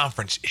Eastern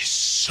Conference is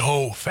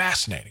so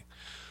fascinating.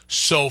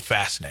 So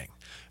fascinating.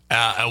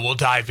 And we'll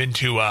dive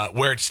into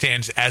where it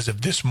stands as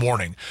of this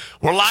morning.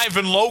 We're live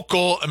and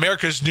local,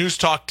 America's News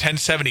Talk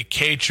 1070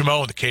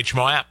 KHMO and the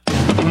KHMO app.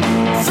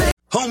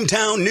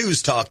 Hometown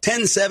News Talk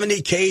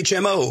 1070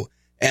 KHMO.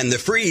 And the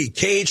free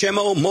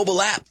KHMO mobile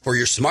app for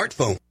your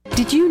smartphone.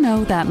 Did you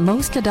know that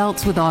most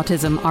adults with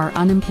autism are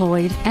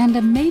unemployed and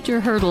a major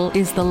hurdle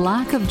is the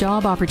lack of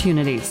job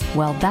opportunities?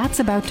 Well, that's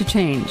about to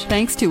change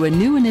thanks to a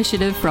new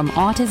initiative from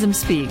Autism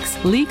Speaks,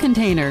 Lee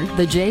Container,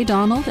 the J.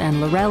 Donald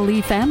and Laurel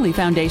Lee Family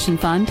Foundation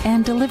Fund,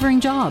 and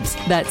Delivering Jobs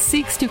that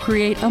seeks to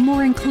create a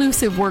more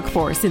inclusive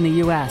workforce in the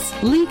U.S.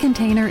 Lee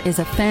Container is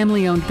a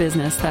family-owned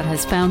business that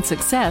has found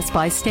success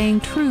by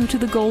staying true to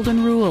the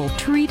golden rule: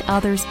 treat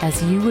others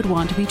as you would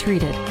want to be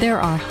treated.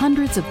 There are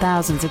hundreds of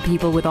thousands of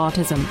people with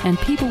autism and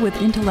people with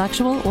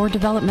intellectual or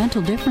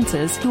developmental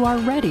differences who are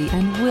ready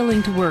and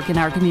willing to work in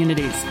our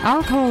communities.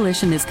 Our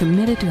coalition is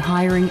committed to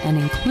hiring an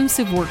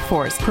inclusive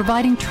workforce,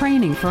 providing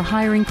training for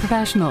hiring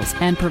professionals,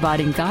 and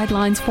providing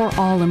guidelines for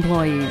all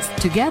employees.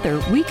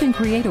 Together, we can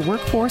create a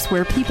workforce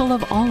where people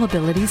of all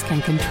abilities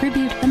can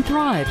contribute and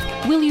thrive.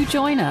 Will you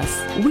join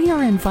us? We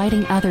are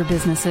inviting other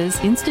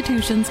businesses,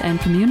 institutions, and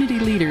community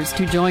leaders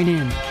to join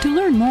in. To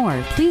learn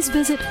more, please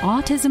visit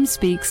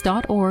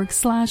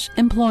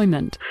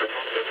autismspeaks.org/employment.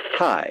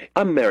 Hi,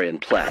 I'm Marion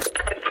Platt.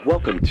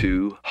 Welcome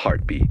to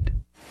Heartbeat.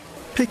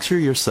 Picture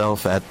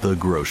yourself at the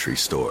grocery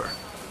store,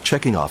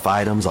 checking off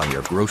items on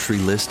your grocery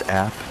list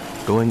app,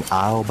 going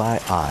aisle by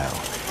aisle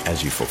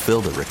as you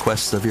fulfill the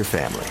requests of your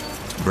family.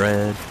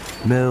 Bread,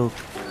 milk,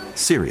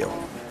 cereal.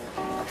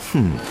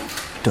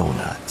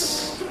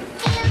 Donuts.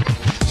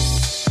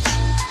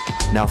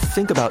 Now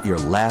think about your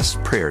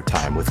last prayer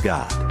time with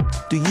God.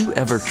 Do you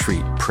ever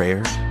treat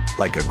prayer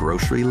like a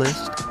grocery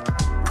list?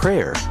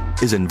 Prayer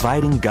is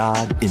inviting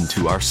God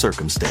into our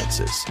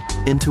circumstances,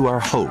 into our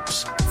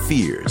hopes,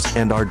 fears,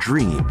 and our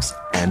dreams,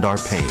 and our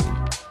pain.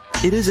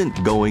 It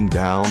isn't going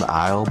down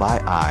aisle by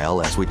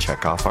aisle as we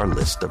check off our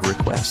list of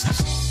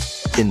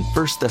requests. In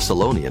 1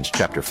 Thessalonians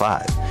chapter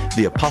 5,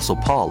 the Apostle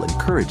Paul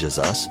encourages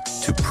us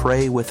to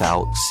pray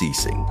without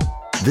ceasing.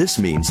 This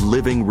means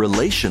living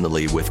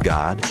relationally with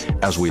God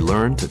as we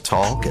learn to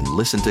talk and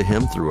listen to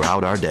Him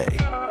throughout our day.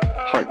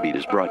 Heartbeat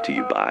is brought to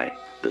you by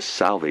the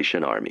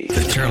Salvation Army.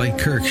 The Charlie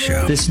Kirk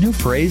Show. This new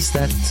phrase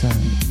that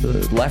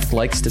the left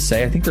likes to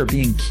say, I think they're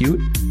being cute.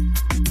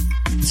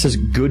 It says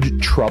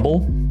good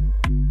trouble.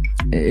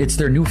 It's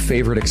their new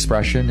favorite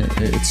expression.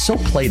 It's so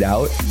played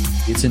out.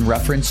 It's in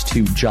reference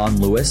to John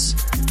Lewis.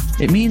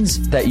 It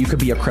means that you could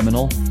be a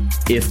criminal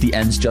if the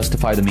ends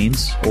justify the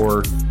means,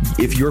 or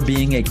if you're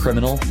being a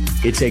criminal,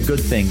 it's a good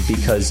thing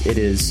because it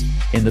is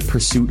in the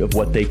pursuit of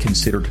what they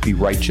consider to be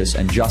righteous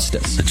and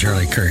justice. The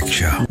Charlie Kirk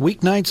Show.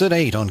 Weeknights at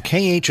 8 on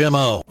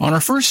KHMO. On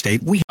our first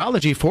date, we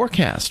Meteorology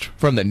forecast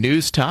from the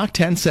News Talk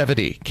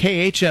 1070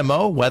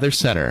 KHMO Weather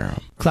Center.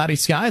 Cloudy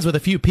skies with a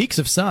few peaks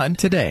of sun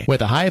today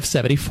with a high of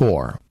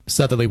 74.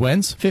 Southerly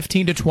winds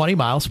 15 to 20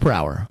 miles per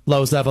hour.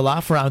 Lows level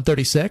off around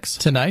 36.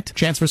 Tonight,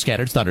 chance for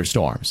scattered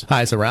thunderstorms.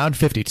 Highs around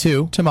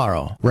 52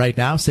 tomorrow. Right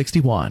now,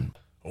 61.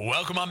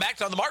 Welcome on back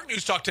to On the Mark,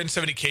 News Talk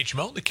 1070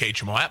 KHMO, the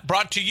KHMO app,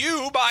 brought to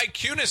you by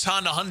Kunis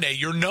Honda Hyundai,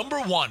 your number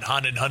one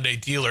Honda and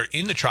Hyundai dealer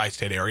in the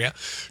tri-state area.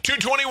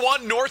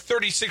 221 North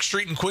 36th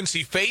Street in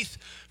Quincy. Faith,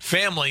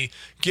 family,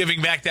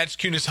 giving back. That's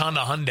Kunis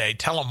Honda Hyundai.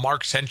 Tell them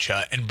Mark sent you,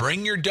 and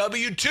bring your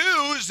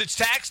W-2s. It's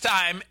tax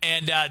time,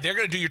 and they're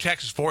going to do your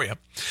taxes for you.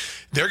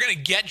 They're going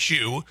to get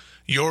you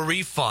your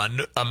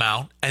refund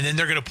amount, and then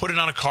they're going to put it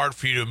on a card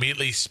for you to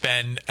immediately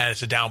spend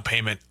as a down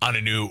payment on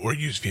a new or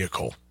used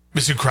vehicle.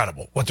 It's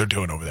incredible what they're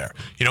doing over there.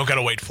 You don't got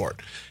to wait for it.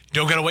 You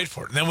don't got to wait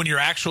for it. And then when your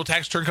actual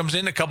tax return comes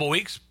in a couple of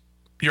weeks,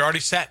 you're already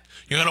set.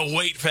 You're going to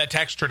wait for that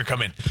tax return to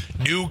come in.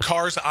 New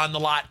cars on the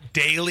lot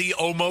daily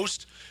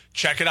almost.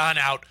 Check it on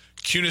out.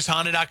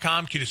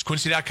 KunisHonda.com,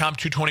 KunisQuincy.com,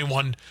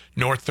 221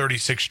 North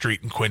 36th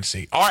Street in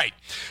Quincy. All right.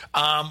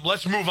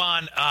 Let's move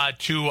on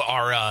to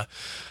our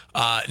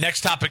next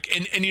topic.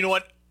 And you know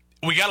what?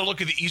 We got to look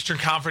at the Eastern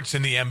Conference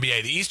in the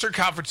NBA. The Eastern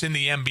Conference in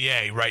the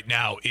NBA right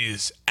now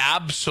is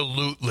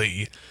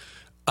absolutely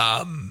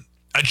a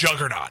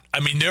juggernaut. I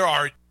mean, there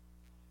are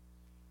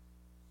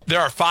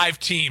 5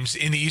 teams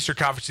in the Eastern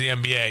Conference of the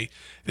NBA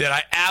that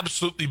I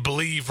absolutely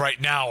believe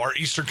right now are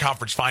Eastern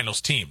Conference Finals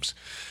teams.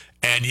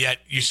 And yet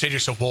you say to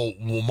yourself, well,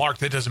 Mark,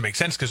 that doesn't make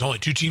sense because only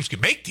 2 teams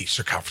can make the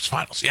Eastern Conference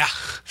Finals. Yeah,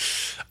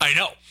 I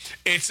know.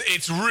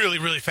 It's really,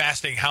 really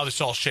fascinating how this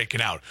all shaken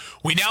out.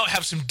 We now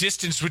have some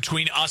distance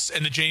between us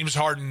and the James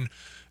Harden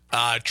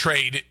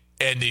trade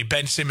and the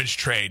Ben Simmons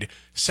trade,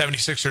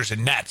 76ers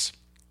and Nets.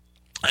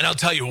 And I'll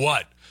tell you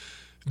what,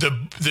 the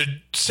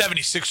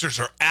 76ers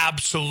are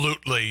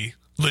absolutely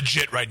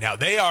legit right now.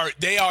 They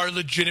are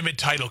legitimate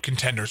title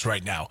contenders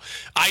right now.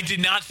 I did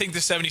not think the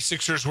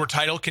 76ers were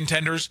title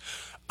contenders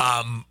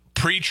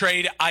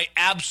pre-trade. I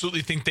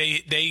absolutely think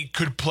they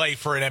could play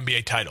for an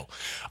NBA title.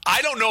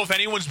 I don't know if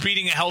anyone's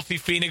beating a healthy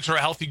Phoenix or a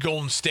healthy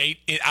Golden State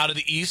out of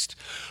the East,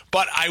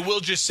 but I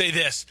will just say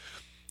this.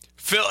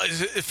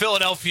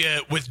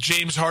 Philadelphia with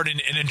James Harden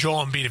and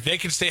Joel Embiid, if they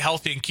can stay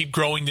healthy and keep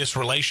growing this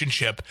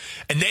relationship,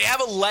 and they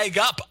have a leg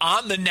up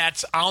on the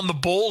Nets, on the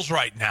Bulls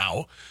right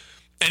now,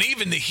 and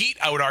even the Heat,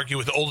 I would argue,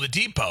 with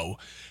Oladipo,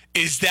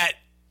 is that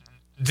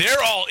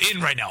they're all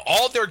in right now.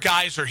 All their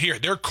guys are here.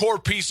 Their core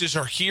pieces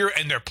are here,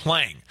 and they're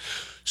playing.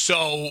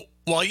 So,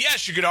 well,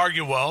 yes, you could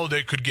argue, well,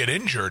 they could get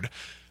injured.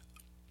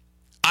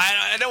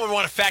 I don't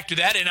want to factor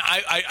that in.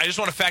 I just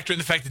want to factor in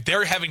the fact that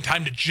they're having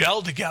time to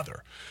gel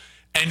together.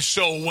 And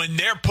so when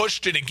they're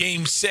pushed in a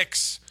Game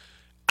 6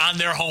 on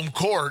their home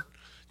court,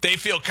 they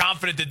feel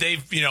confident that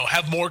they've,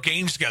 have more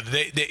games together.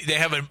 They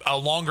have a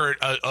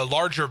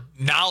larger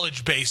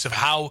knowledge base of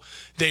how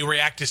they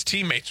react as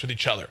teammates with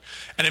each other.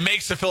 And it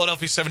makes the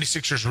Philadelphia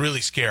 76ers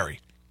really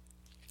scary.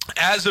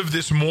 As of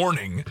this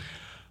morning,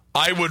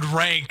 I would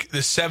rank the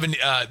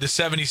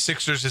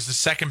 76ers as the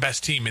second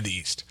best team in the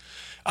East.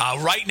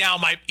 Right now,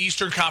 my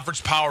Eastern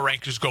Conference power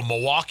rankings go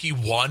Milwaukee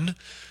 1,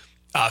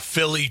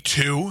 Philly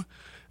 2.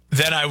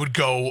 Then I would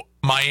go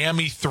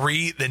Miami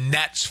 3, the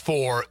Nets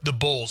 4, the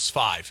Bulls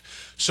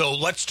 5. So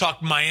let's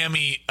talk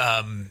Miami,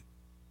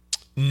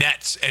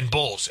 Nets, and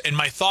Bulls. And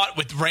my thought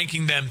with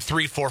ranking them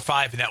 3, 4,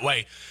 5 in that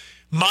way,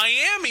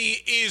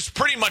 Miami is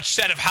pretty much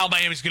set of how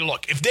Miami's going to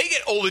look. If they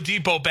get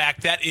Oladipo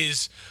back, that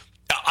is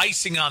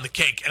icing on the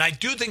cake. And I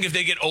do think if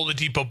they get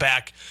Oladipo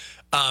back,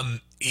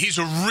 he's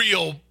a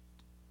real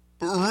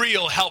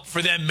help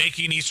for them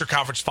making Eastern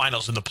Conference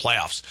Finals in the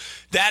playoffs.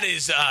 That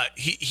is,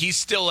 he's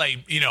still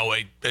a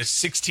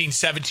 16,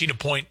 17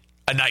 point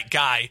a night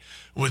guy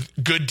with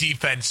good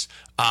defense,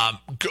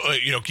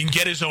 can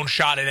get his own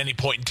shot at any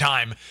point in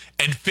time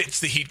and fits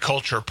the Heat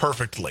culture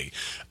perfectly.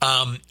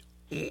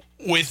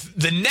 With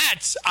the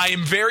Nets, I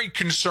am very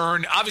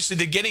concerned. Obviously,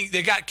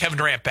 they got Kevin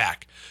Durant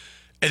back.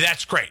 And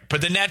that's great.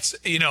 But the Nets,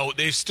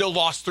 they've still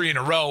lost 3 in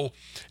a row.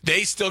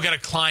 They still got to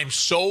climb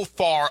so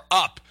far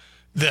up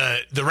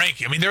the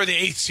ranking. I mean, they're the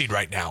 8th seed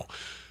right now.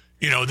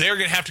 They're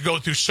going to have to go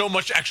through so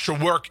much extra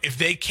work if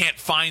they can't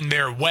find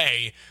their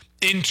way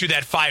into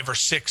that 5 or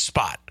 6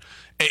 spot.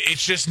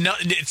 It's just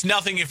it's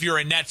nothing if you're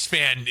a Nets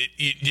fan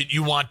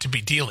you want to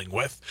be dealing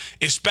with,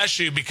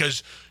 especially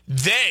because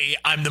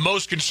I'm the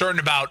most concerned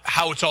about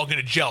how it's all going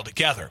to gel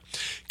together.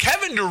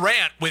 Kevin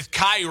Durant with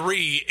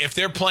Kyrie, if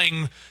they're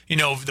playing,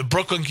 if the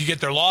Brooklyn can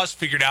get their laws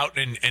figured out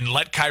and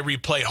let Kyrie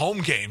play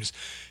home games,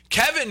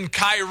 Kevin,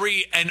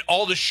 Kyrie, and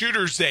all the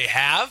shooters they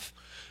have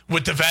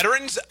with the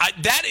veterans,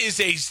 that is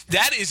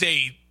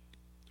a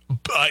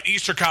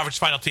Eastern Conference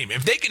final team.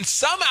 If they can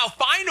somehow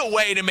find a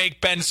way to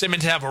make Ben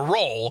Simmons have a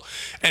role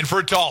and for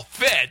it to all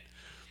fit,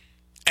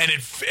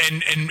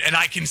 and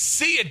I can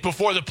see it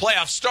before the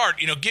playoffs start,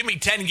 give me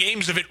 10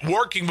 games of it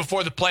working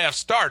before the playoffs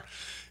start,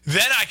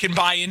 then I can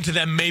buy into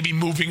them maybe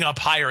moving up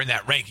higher in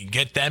that ranking,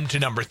 get them to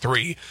number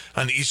 3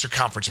 on the Eastern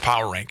Conference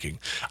power ranking.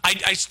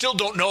 I still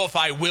don't know if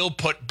I will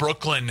put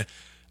Brooklyn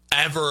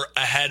ever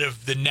ahead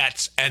of the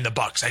Nets and the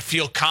Bucks. I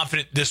feel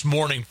confident this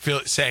morning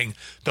saying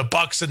the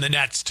Bucks and the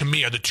Nets, to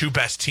me, are the 2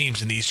 best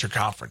teams in the Eastern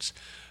Conference.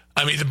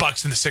 I mean, the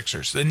Bucks and the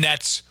Sixers. The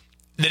Nets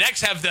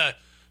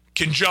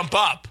can jump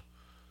up,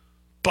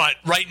 but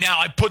right now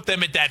I put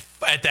them at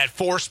that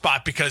 4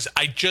 spot because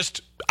I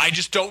just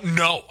don't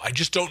know. I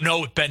just don't know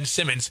with Ben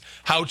Simmons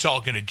how it's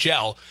all going to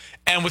gel.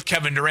 And with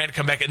Kevin Durant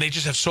come back, and they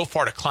just have so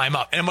far to climb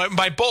up. And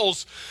my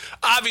Bulls,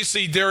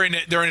 obviously, they're in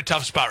a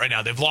tough spot right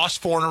now. They've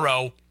lost 4 in a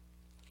row.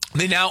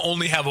 They now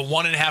only have a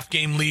 1.5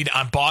 game lead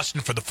on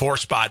Boston for the 4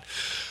 spot.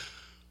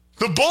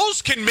 The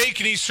Bulls can make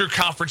an Eastern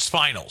Conference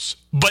Finals,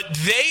 but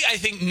they, I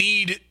think,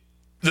 need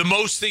the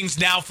most things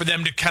now for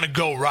them to kind of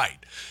go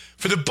right.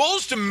 For the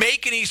Bulls to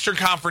make an Eastern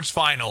Conference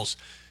Finals,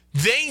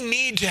 they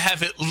need to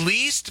have at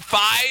least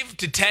 5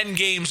 to 10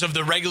 games of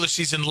the regular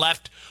season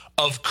left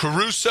of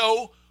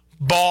Caruso,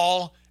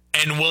 Ball,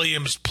 and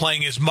Williams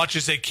playing as much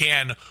as they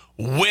can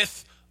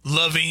with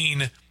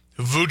LaVine,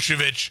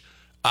 Vucevic,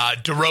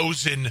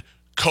 DeRozan,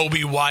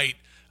 Kobe White,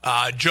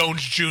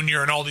 Jones Jr.,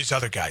 and all these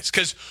other guys.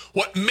 Because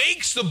what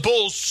makes the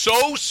Bulls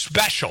so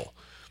special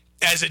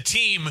as a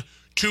team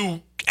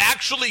to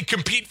actually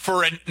compete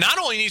for not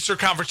only an Eastern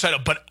Conference title,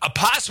 but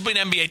possibly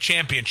an NBA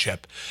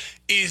championship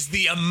is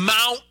the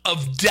amount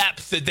of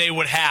depth that they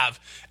would have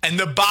and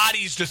the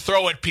bodies to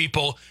throw at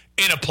people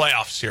in a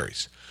playoff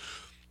series.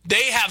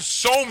 They have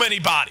so many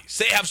bodies.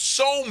 They have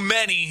so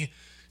many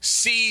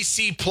C+,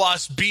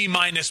 B-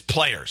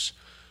 players.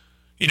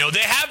 They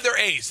have their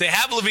A's. They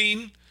have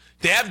LaVine.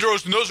 They have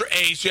DeRozan. Those are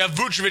A's. You have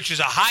Vucevic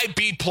is a high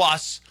B+.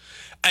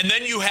 And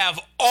then you have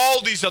all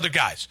these other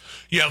guys.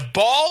 You have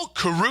Ball,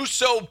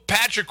 Caruso,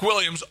 Patrick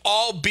Williams,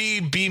 all B+,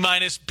 B+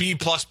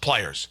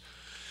 players.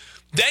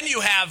 Then you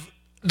have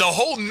the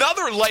whole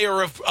nother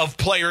layer of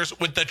players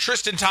with the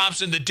Tristan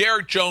Thompson, the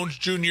Derek Jones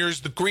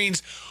Jr.'s, the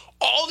Greens,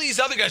 all these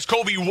other guys,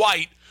 Kobe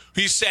White,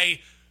 who you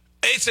say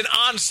it's an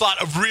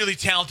onslaught of really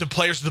talented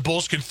players the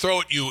Bulls can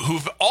throw at you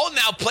who've all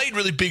now played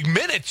really big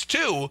minutes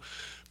too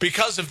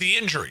because of the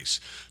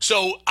injuries.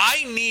 So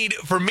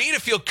for me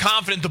to feel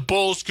confident the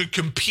Bulls could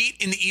compete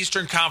in the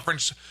Eastern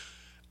Conference,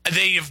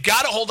 they have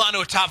got to hold on to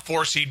a top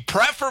 4 seed,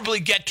 preferably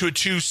get to a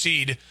 2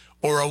 seed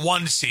or a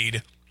 1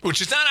 seed,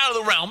 which is not out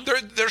of the realm.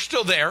 They're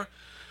still there.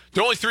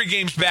 They're only 3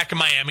 games back in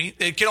Miami.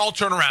 It can all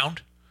turn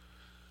around.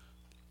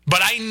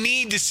 But I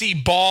need to see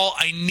Ball.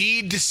 I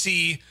need to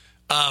see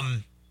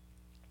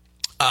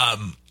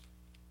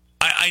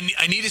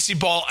I need to see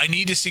Ball. I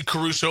need to see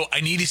Caruso.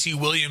 I need to see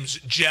Williams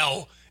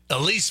gel at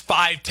least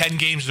 5-10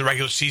 games of the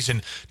regular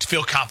season to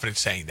feel confident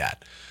saying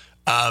that.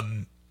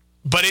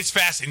 But it's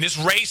fascinating. This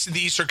race in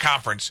the Eastern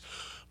Conference,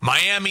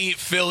 Miami,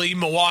 Philly,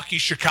 Milwaukee,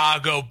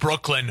 Chicago,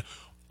 Brooklyn,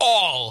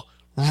 all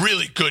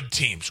really good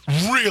teams.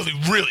 Really,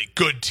 really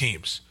good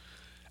teams.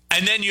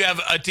 And then you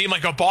have a team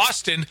like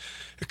Boston,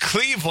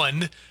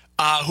 Cleveland,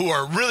 who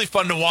are really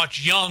fun to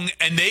watch, young,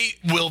 and they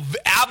will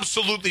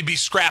absolutely be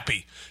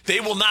scrappy. They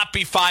will not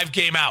be 5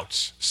 game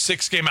outs,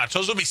 6 game outs.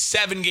 Those will be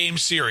 7 game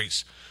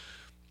series.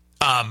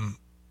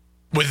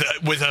 With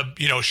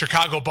a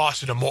Chicago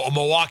Boston, a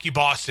Milwaukee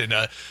Boston,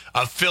 a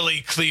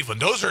Philly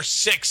Cleveland. Those are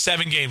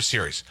 6-7 game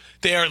series.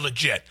 They are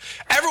legit.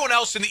 Everyone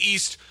else in the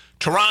East,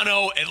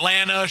 Toronto,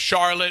 Atlanta,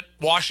 Charlotte,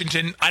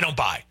 Washington, I don't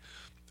buy.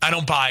 I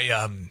don't buy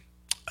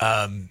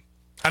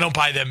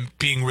them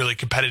being really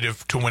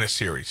competitive to win a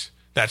series.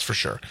 That's for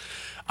sure.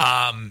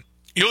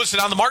 You listen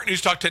on the Mark News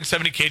Talk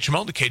 1070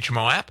 KHMO, the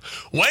KHMO app.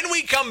 When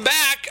we come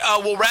back,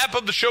 we'll wrap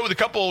up the show with a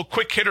couple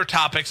quick hitter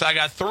topics. I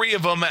got 3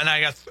 of them, and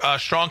I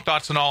got strong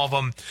thoughts on all of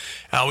them.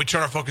 We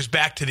turn our focus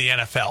back to the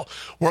NFL.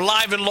 We're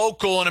live and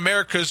local on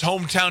America's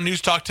hometown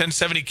News Talk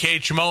 1070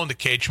 KHMO and the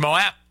KHMO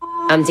app.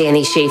 I'm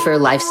Danny Schaefer,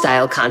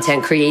 lifestyle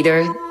content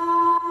creator.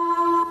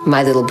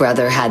 My little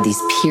brother had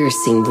these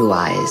piercing blue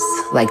eyes,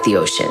 like the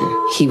ocean.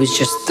 He was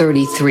just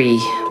 33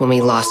 when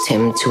we lost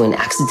him to an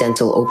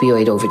accidental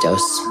opioid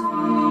overdose.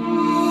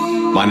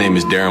 My name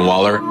is Darren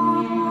Waller.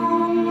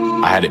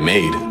 I had it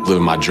made,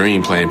 living my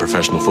dream playing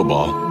professional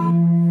football.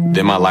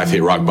 Then my life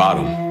hit rock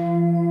bottom.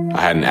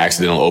 I had an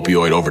accidental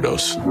opioid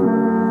overdose.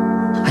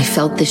 I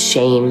felt this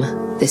shame,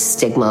 this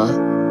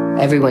stigma.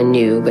 Everyone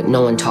knew, but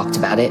no one talked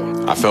about it.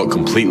 I felt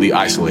completely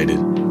isolated.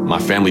 My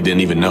family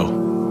didn't even know.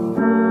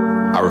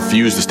 I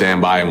refuse to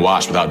stand by and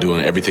watch without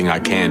doing everything I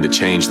can to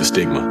change the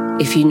stigma.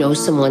 If you know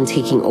someone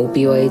taking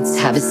opioids,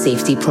 have a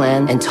safety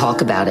plan and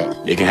talk about it.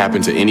 It can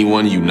happen to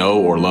anyone you know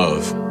or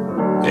love.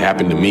 It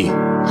happened to me.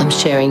 I'm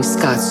sharing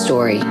Scott's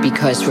story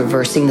because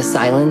reversing the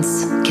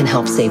silence can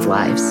help save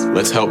lives.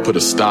 Let's help put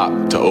a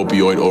stop to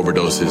opioid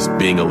overdoses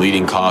being a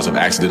leading cause of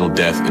accidental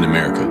death in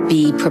America.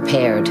 Be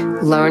prepared.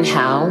 Learn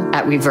how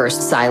at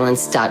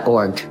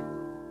reversesilence.org.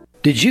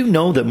 Did you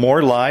know that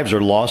more lives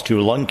are lost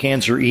to lung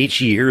cancer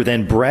each year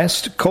than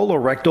breast,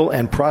 colorectal,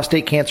 and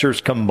prostate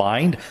cancers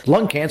combined?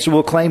 Lung cancer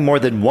will claim more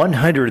than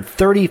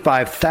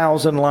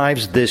 135,000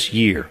 lives this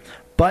year.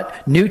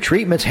 But new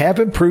treatments have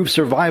improved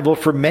survival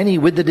for many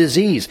with the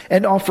disease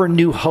and offer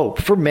new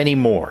hope for many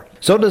more.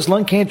 So does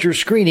lung cancer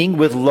screening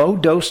with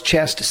low-dose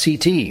chest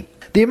CT.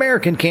 The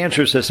American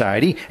Cancer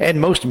Society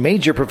and most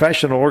major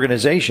professional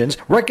organizations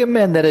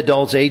recommend that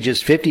adults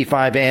ages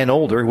 55 and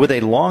older with a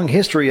long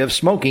history of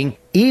smoking,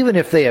 even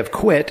if they have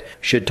quit,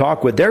 should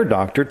talk with their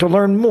doctor to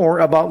learn more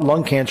about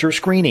lung cancer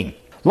screening.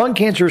 Lung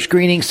cancer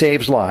screening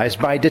saves lives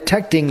by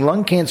detecting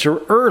lung cancer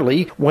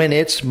early when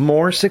it's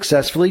more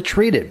successfully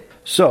treated.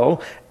 So,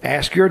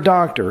 ask your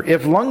doctor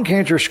if lung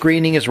cancer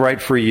screening is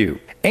right for you.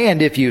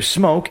 And if you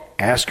smoke,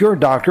 ask your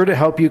doctor to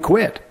help you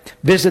quit.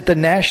 Visit the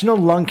National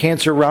Lung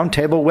Cancer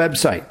Roundtable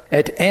website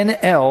at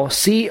nlcrt.org.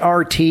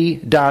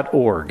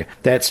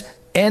 That's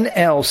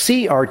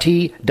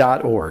nlcrt.org.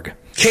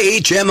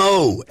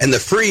 KHMO and the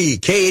free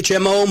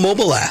KHMO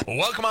mobile app.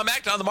 Welcome on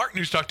back to On the Mark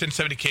News Talk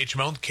 1070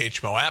 KHMO, the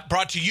KHMO app,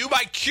 brought to you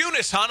by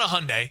Kunis Honda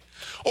Hyundai.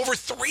 Over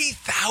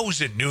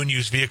 3,000 new and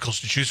used vehicles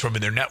to choose from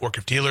in their network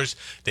of dealers.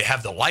 They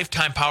have the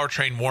lifetime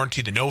powertrain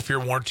warranty, the no-fear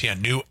warranty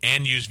on new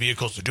and used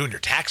vehicles. They're doing your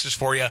taxes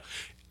for you.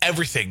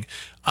 Everything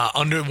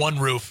under one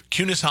roof.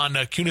 Kunis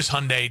Honda,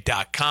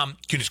 KunisHyundai.com,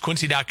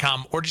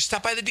 KunisQuincy.com, or just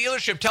stop by the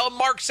dealership. Tell them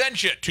Mark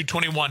sent you.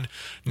 221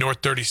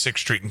 North 36th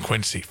Street in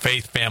Quincy.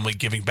 Faith, family,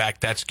 giving back.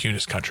 That's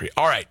Kunis country.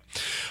 All right.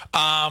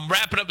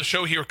 Wrapping up the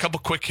show here, a couple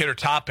quick hitter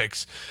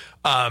topics.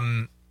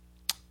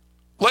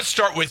 Let's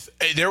start with,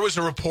 there was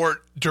a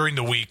report during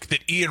the week that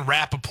Ian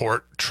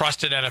Rappaport,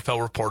 trusted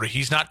NFL reporter,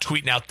 he's not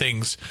tweeting out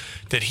things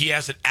that he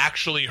hasn't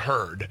actually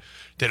heard,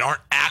 that aren't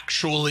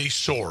actually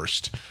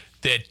sourced,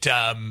 that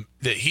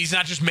he's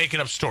not just making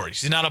up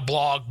stories. He's not a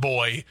blog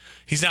boy.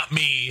 He's not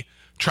me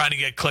trying to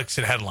get clicks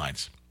and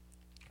headlines.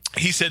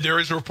 He said there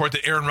is a report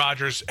that Aaron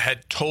Rodgers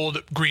had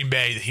told Green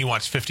Bay that he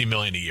wants $50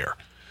 million a year.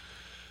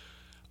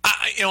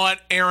 You know what,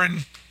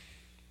 Aaron?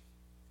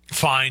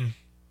 Fine.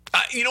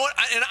 You know what?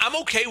 And I'm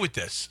okay with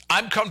this.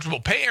 I'm comfortable.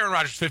 Pay Aaron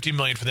Rodgers $50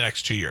 million for the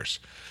next 2 years.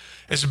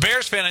 As a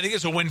Bears fan, I think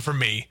it's a win for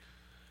me.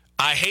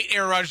 I hate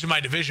Aaron Rodgers in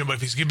my division, but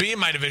if he's going to be in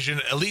my division,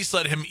 at least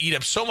let him eat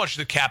up so much of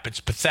the cap. It's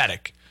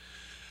pathetic.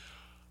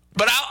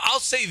 But I'll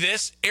say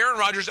this, Aaron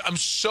Rodgers, I'm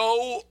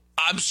so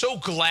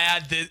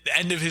glad that the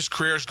end of his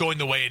career is going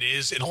the way it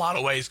is in a lot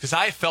of ways, because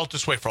I felt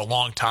this way for a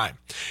long time.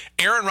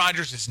 Aaron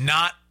Rodgers is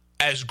not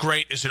as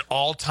great as an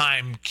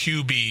all-time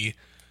QB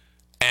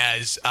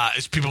as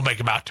people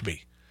make him out to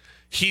be.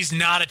 He's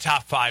not a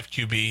top 5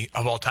 QB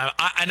of all time.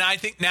 I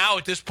think now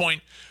at this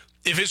point,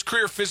 if his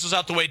career fizzles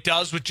out the way it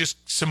does with just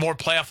some more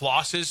playoff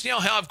losses,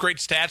 he'll have great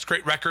stats,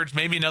 great records,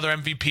 maybe another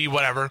MVP,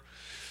 whatever.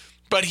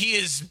 But he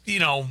is,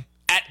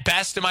 at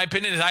best, in my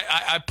opinion,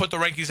 I put the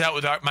rankings out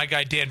with my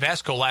guy Dan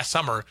Vasco last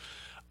summer.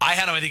 I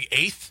had him, I think,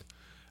 8th.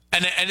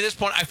 And at this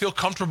point, I feel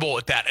comfortable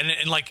with that.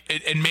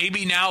 And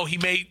maybe now he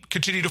may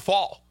continue to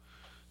fall.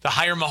 The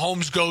higher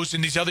Mahomes goes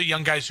and these other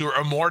young guys who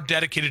are more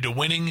dedicated to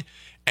winning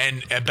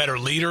and better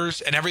leaders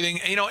and everything.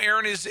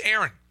 Aaron is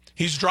Aaron.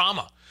 He's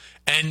drama.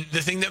 And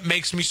the thing that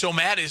makes me so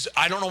mad is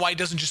I don't know why he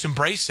doesn't just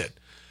embrace it.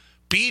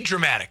 Be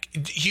dramatic.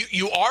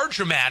 You are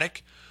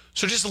dramatic,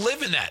 so just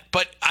live in that.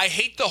 But I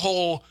hate the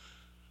whole,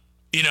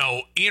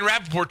 Ian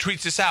Rappaport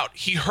tweets this out.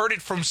 He heard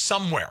it from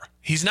somewhere.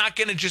 He's not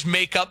going to just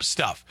make up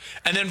stuff.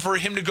 And then for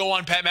him to go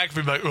on Pat McAfee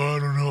and be like, I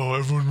don't know,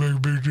 everyone make a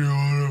big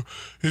deal.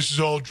 This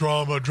is all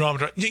drama.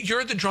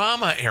 You're the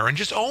drama, Aaron.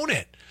 Just own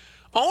it.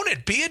 Own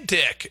it. Be a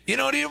dick.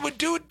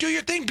 Do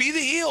your thing. Be the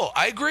heel.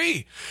 I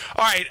agree.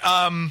 All right.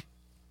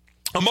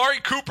 Amari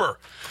Cooper,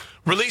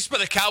 released by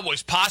the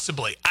Cowboys,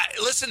 possibly.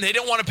 Listen, they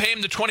didn't want to pay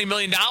him the $20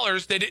 million.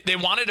 They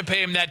wanted to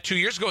pay him that 2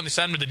 years ago, and they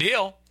signed him to the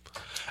deal.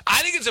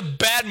 I think it's a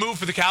bad move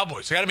for the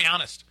Cowboys. I got to be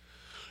honest.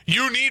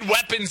 You need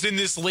weapons in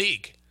this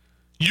league.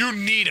 You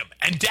need them.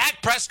 And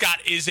Dak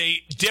Prescott is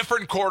a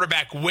different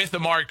quarterback with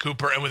Amari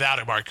Cooper and without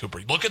Amari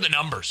Cooper. Look at the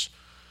numbers.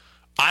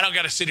 I don't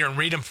got to sit here and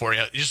read them for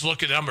you. You just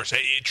look at the numbers.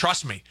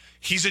 Trust me,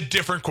 he's a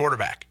different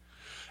quarterback.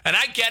 And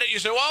I get it. You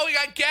say, well, we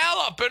got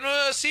Gallup and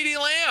CeeDee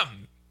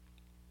Lamb.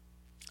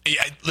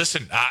 Yeah,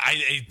 listen,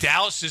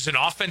 Dallas is an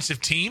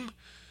offensive team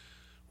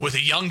with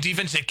a young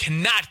defense. They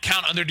cannot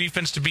count on their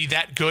defense to be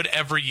that good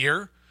every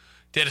year.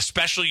 They had a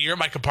special year.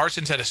 Micah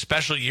Parsons had a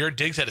special year.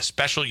 Diggs had a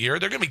special year.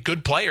 They're going to be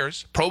good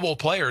players, Pro Bowl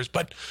players,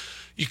 but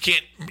you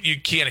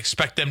can't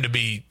expect them to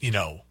be,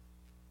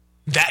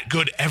 that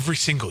good every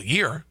single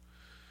year.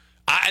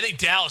 I think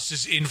Dallas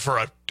is in for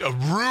a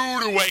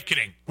rude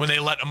awakening when they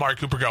let Amari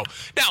Cooper go.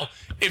 Now,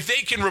 if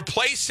they can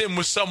replace him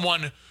with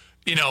someone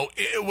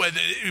whether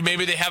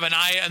maybe they have an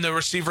eye on the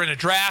receiver in a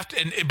draft,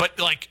 but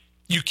like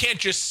you can't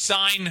just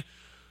sign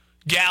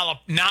Gallup,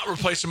 not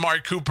replace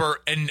Amari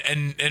Cooper,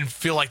 and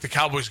feel like the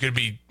Cowboys are going to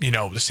be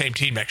the same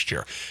team next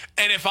year.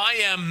 And if I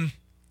am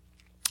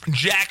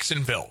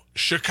Jacksonville,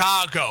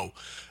 Chicago,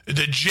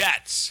 the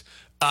Jets,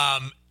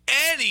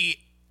 any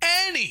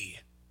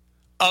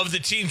of the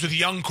teams with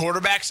young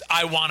quarterbacks,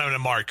 I want an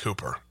Amari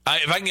Cooper.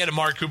 If I can get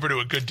Amari Cooper to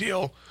a good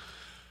deal,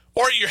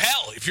 or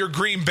if you're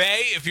Green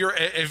Bay, if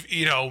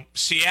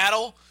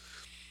Seattle,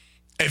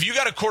 if you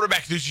got a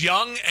quarterback who's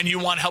young and you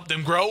want to help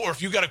them grow, or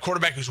if you got a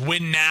quarterback who's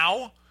win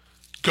now,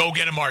 go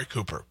get Amari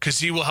Cooper, because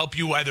he will help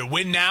you either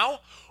win now,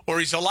 or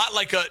he's a lot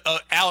like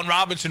Allen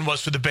Robinson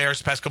was for the Bears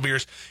the past couple of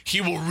years.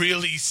 He will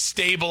really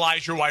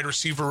stabilize your wide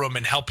receiver room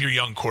and help your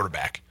young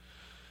quarterback.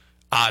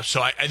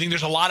 So I think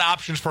there's a lot of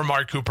options for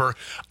Amari Cooper.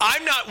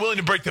 I'm not willing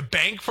to break the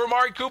bank for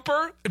Amari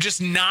Cooper,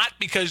 just not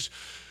because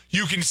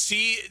you can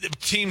see the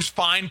teams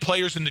find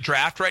players in the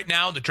draft right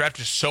now. The draft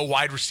is so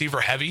wide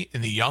receiver heavy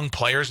in the young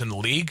players in the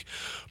league.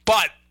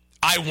 But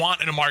I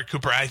want an Amari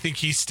Cooper. I think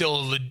he's a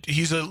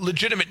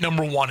legitimate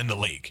number one in the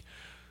league.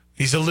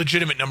 He's a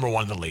legitimate number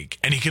one in the league.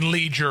 And he can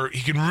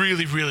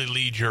really, really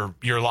lead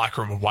your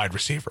locker room of wide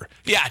receiver.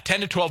 Yeah,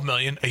 10 to 12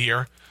 million a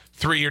year,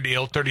 3-year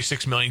deal,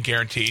 36 million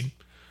guaranteed.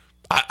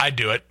 I'd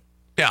do it.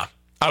 Yeah,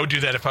 I would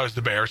do that if I was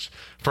the Bears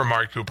for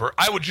Amari Cooper.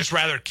 I would just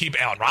rather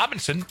keep Allen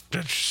Robinson.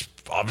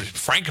 I'll be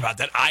frank about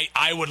that.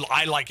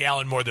 I like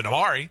Allen more than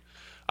Amari.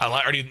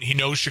 He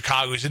knows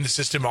Chicago. He's in the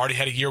system. Already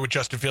had a year with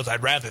Justin Fields.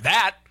 I'd rather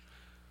that.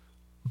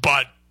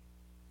 But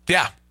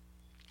yeah.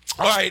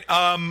 All right.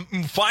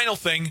 Final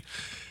thing.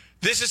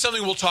 This is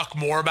something we'll talk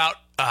more about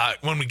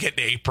when we get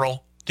to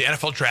April. The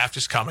NFL draft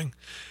is coming.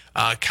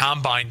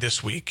 Combine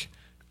this week.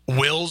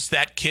 Will's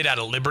that kid out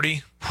of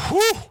Liberty.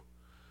 Whew.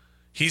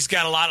 He's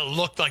got a lot of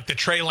look like the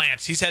Trey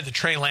Lance. He's had the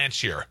Trey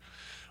Lance year,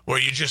 where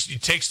he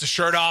takes the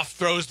shirt off,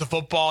 throws the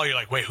football. You're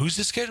like, wait, who's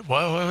this kid?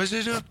 What was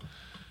he doing?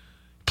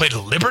 Played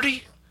at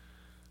Liberty?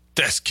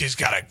 This kid's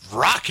got a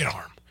rocket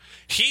arm.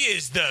 He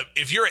is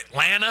if you're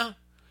Atlanta,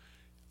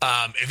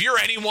 if you're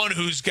anyone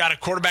who's got a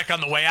quarterback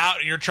on the way out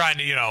and you're trying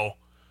to,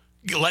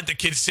 let the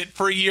kid sit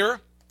for a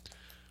year,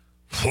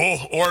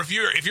 or if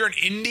you're an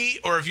Indy,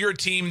 or if you're a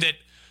team that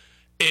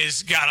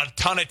is got a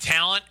ton of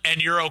talent and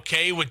you're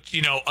okay with,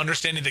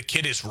 understanding the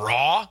kid is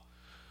raw,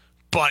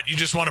 but you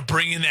just want to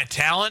bring in that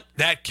talent,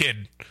 that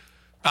kid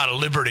out of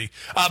Liberty.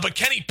 But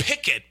Kenny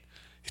Pickett,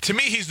 to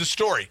me, he's the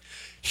story.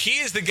 He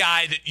is the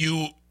guy that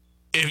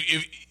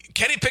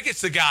Kenny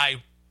Pickett's the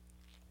guy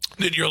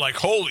that you're like,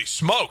 holy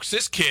smokes,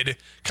 this kid,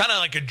 kind of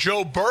like a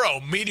Joe Burrow,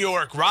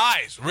 meteoric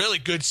rise, really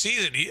good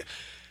season.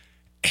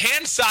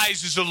 Hand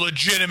size is a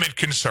legitimate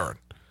concern.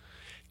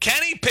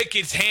 Kenny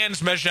Pickett's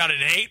hands measured out at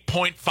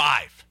 8.5.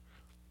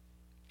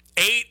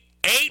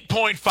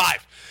 8.5.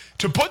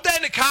 To put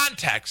that into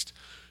context,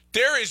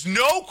 there is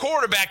no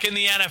quarterback in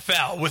the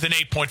NFL with an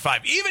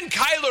 8.5. Even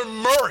Kyler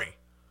Murray,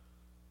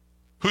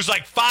 who's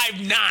like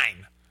 5'9",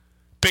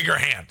 bigger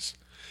hands.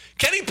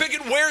 Kenny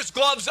Pickett wears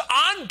gloves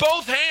on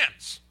both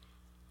hands.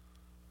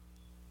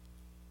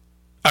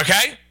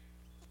 Okay?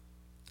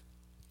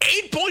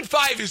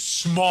 8.5 is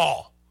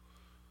small.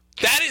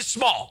 That is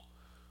small.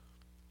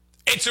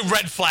 It's a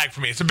red flag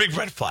for me. It's a big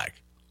red flag.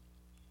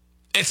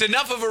 It's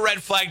enough of a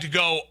red flag to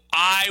go,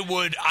 I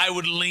would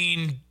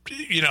lean,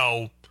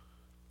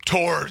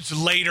 towards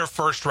later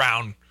first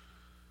round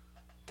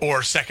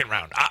or second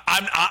round.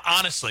 I'm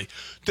honestly,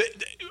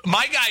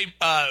 my guy,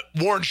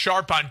 Warren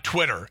Sharp on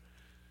Twitter,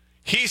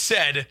 he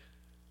said,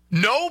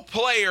 no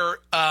player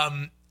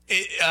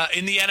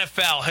in the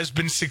NFL has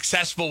been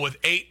successful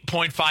with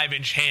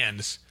 8.5-inch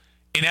hands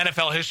in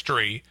NFL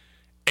history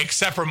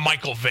except for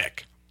Michael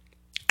Vick.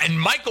 And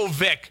Michael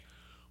Vick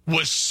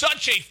was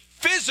such a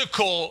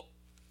physical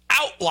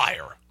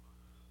outlier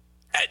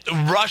at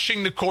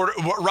rushing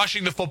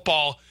the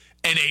football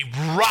and a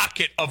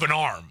rocket of an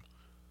arm.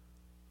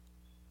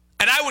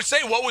 And I would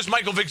say, what was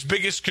Michael Vick's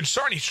biggest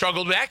concern? He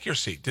struggled with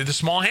accuracy, did the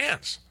small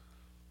hands.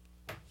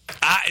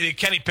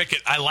 Kenny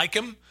Pickett, I like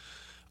him.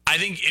 I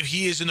think if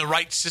he is in the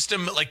right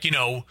system, like,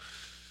 a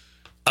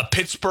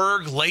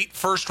Pittsburgh late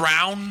first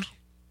round,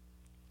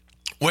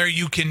 where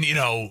you can,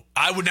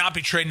 I would not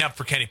be trading up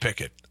for Kenny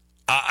Pickett.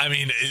 I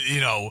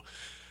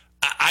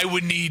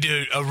would need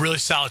a really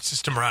solid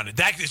system around it.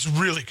 That is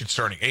really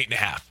concerning,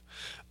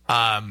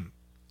 8.5.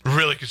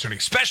 Really concerning,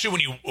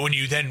 especially when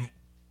you then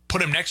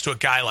put him next to a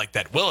guy like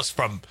that Willis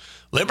from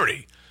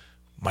Liberty.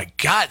 My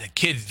God, the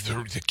kid,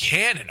 the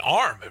cannon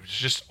arm, it was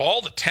just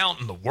all the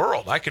talent in the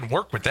world. I can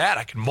work with that.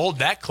 I can mold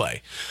that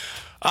clay.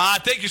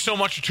 Thank you so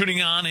much for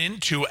tuning on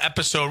into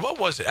episode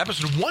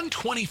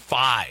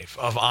 125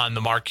 of On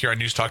the Mark here on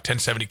News Talk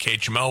 1070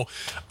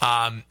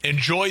 KHMO.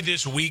 Enjoy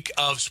this week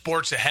of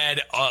sports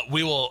ahead.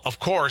 We will, of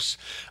course,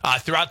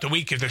 throughout the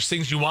week, if there's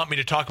things you want me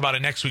to talk about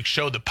in next week's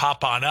show that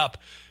pop on up,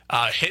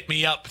 hit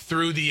me up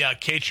through the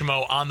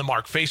KHMO On the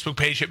Mark Facebook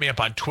page. Hit me up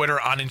on Twitter,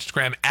 on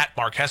Instagram, at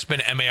Mark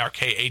Hespin,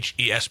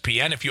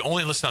 MarkHespn. If you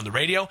only listen on the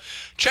radio,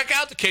 check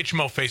out the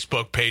KHMO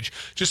Facebook page.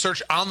 Just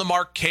search On the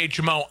Mark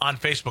KHMO on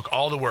Facebook.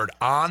 All the word,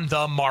 On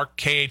the Mark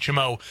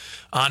KHMO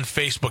on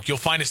Facebook. You'll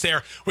find us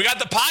there. We got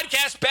the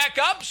podcast back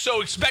up,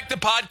 so expect the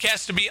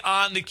podcast to be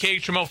on the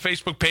KHMO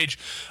Facebook page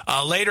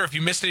later. If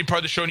you missed any part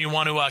of the show and you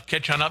want to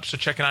catch on up, so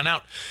check it on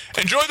out.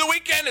 Enjoy the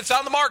weekend. It's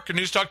On the Mark.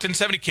 News Talk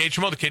 1070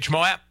 KHMO, the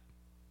KHMO app.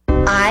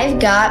 I've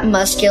got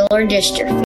muscular dystrophy.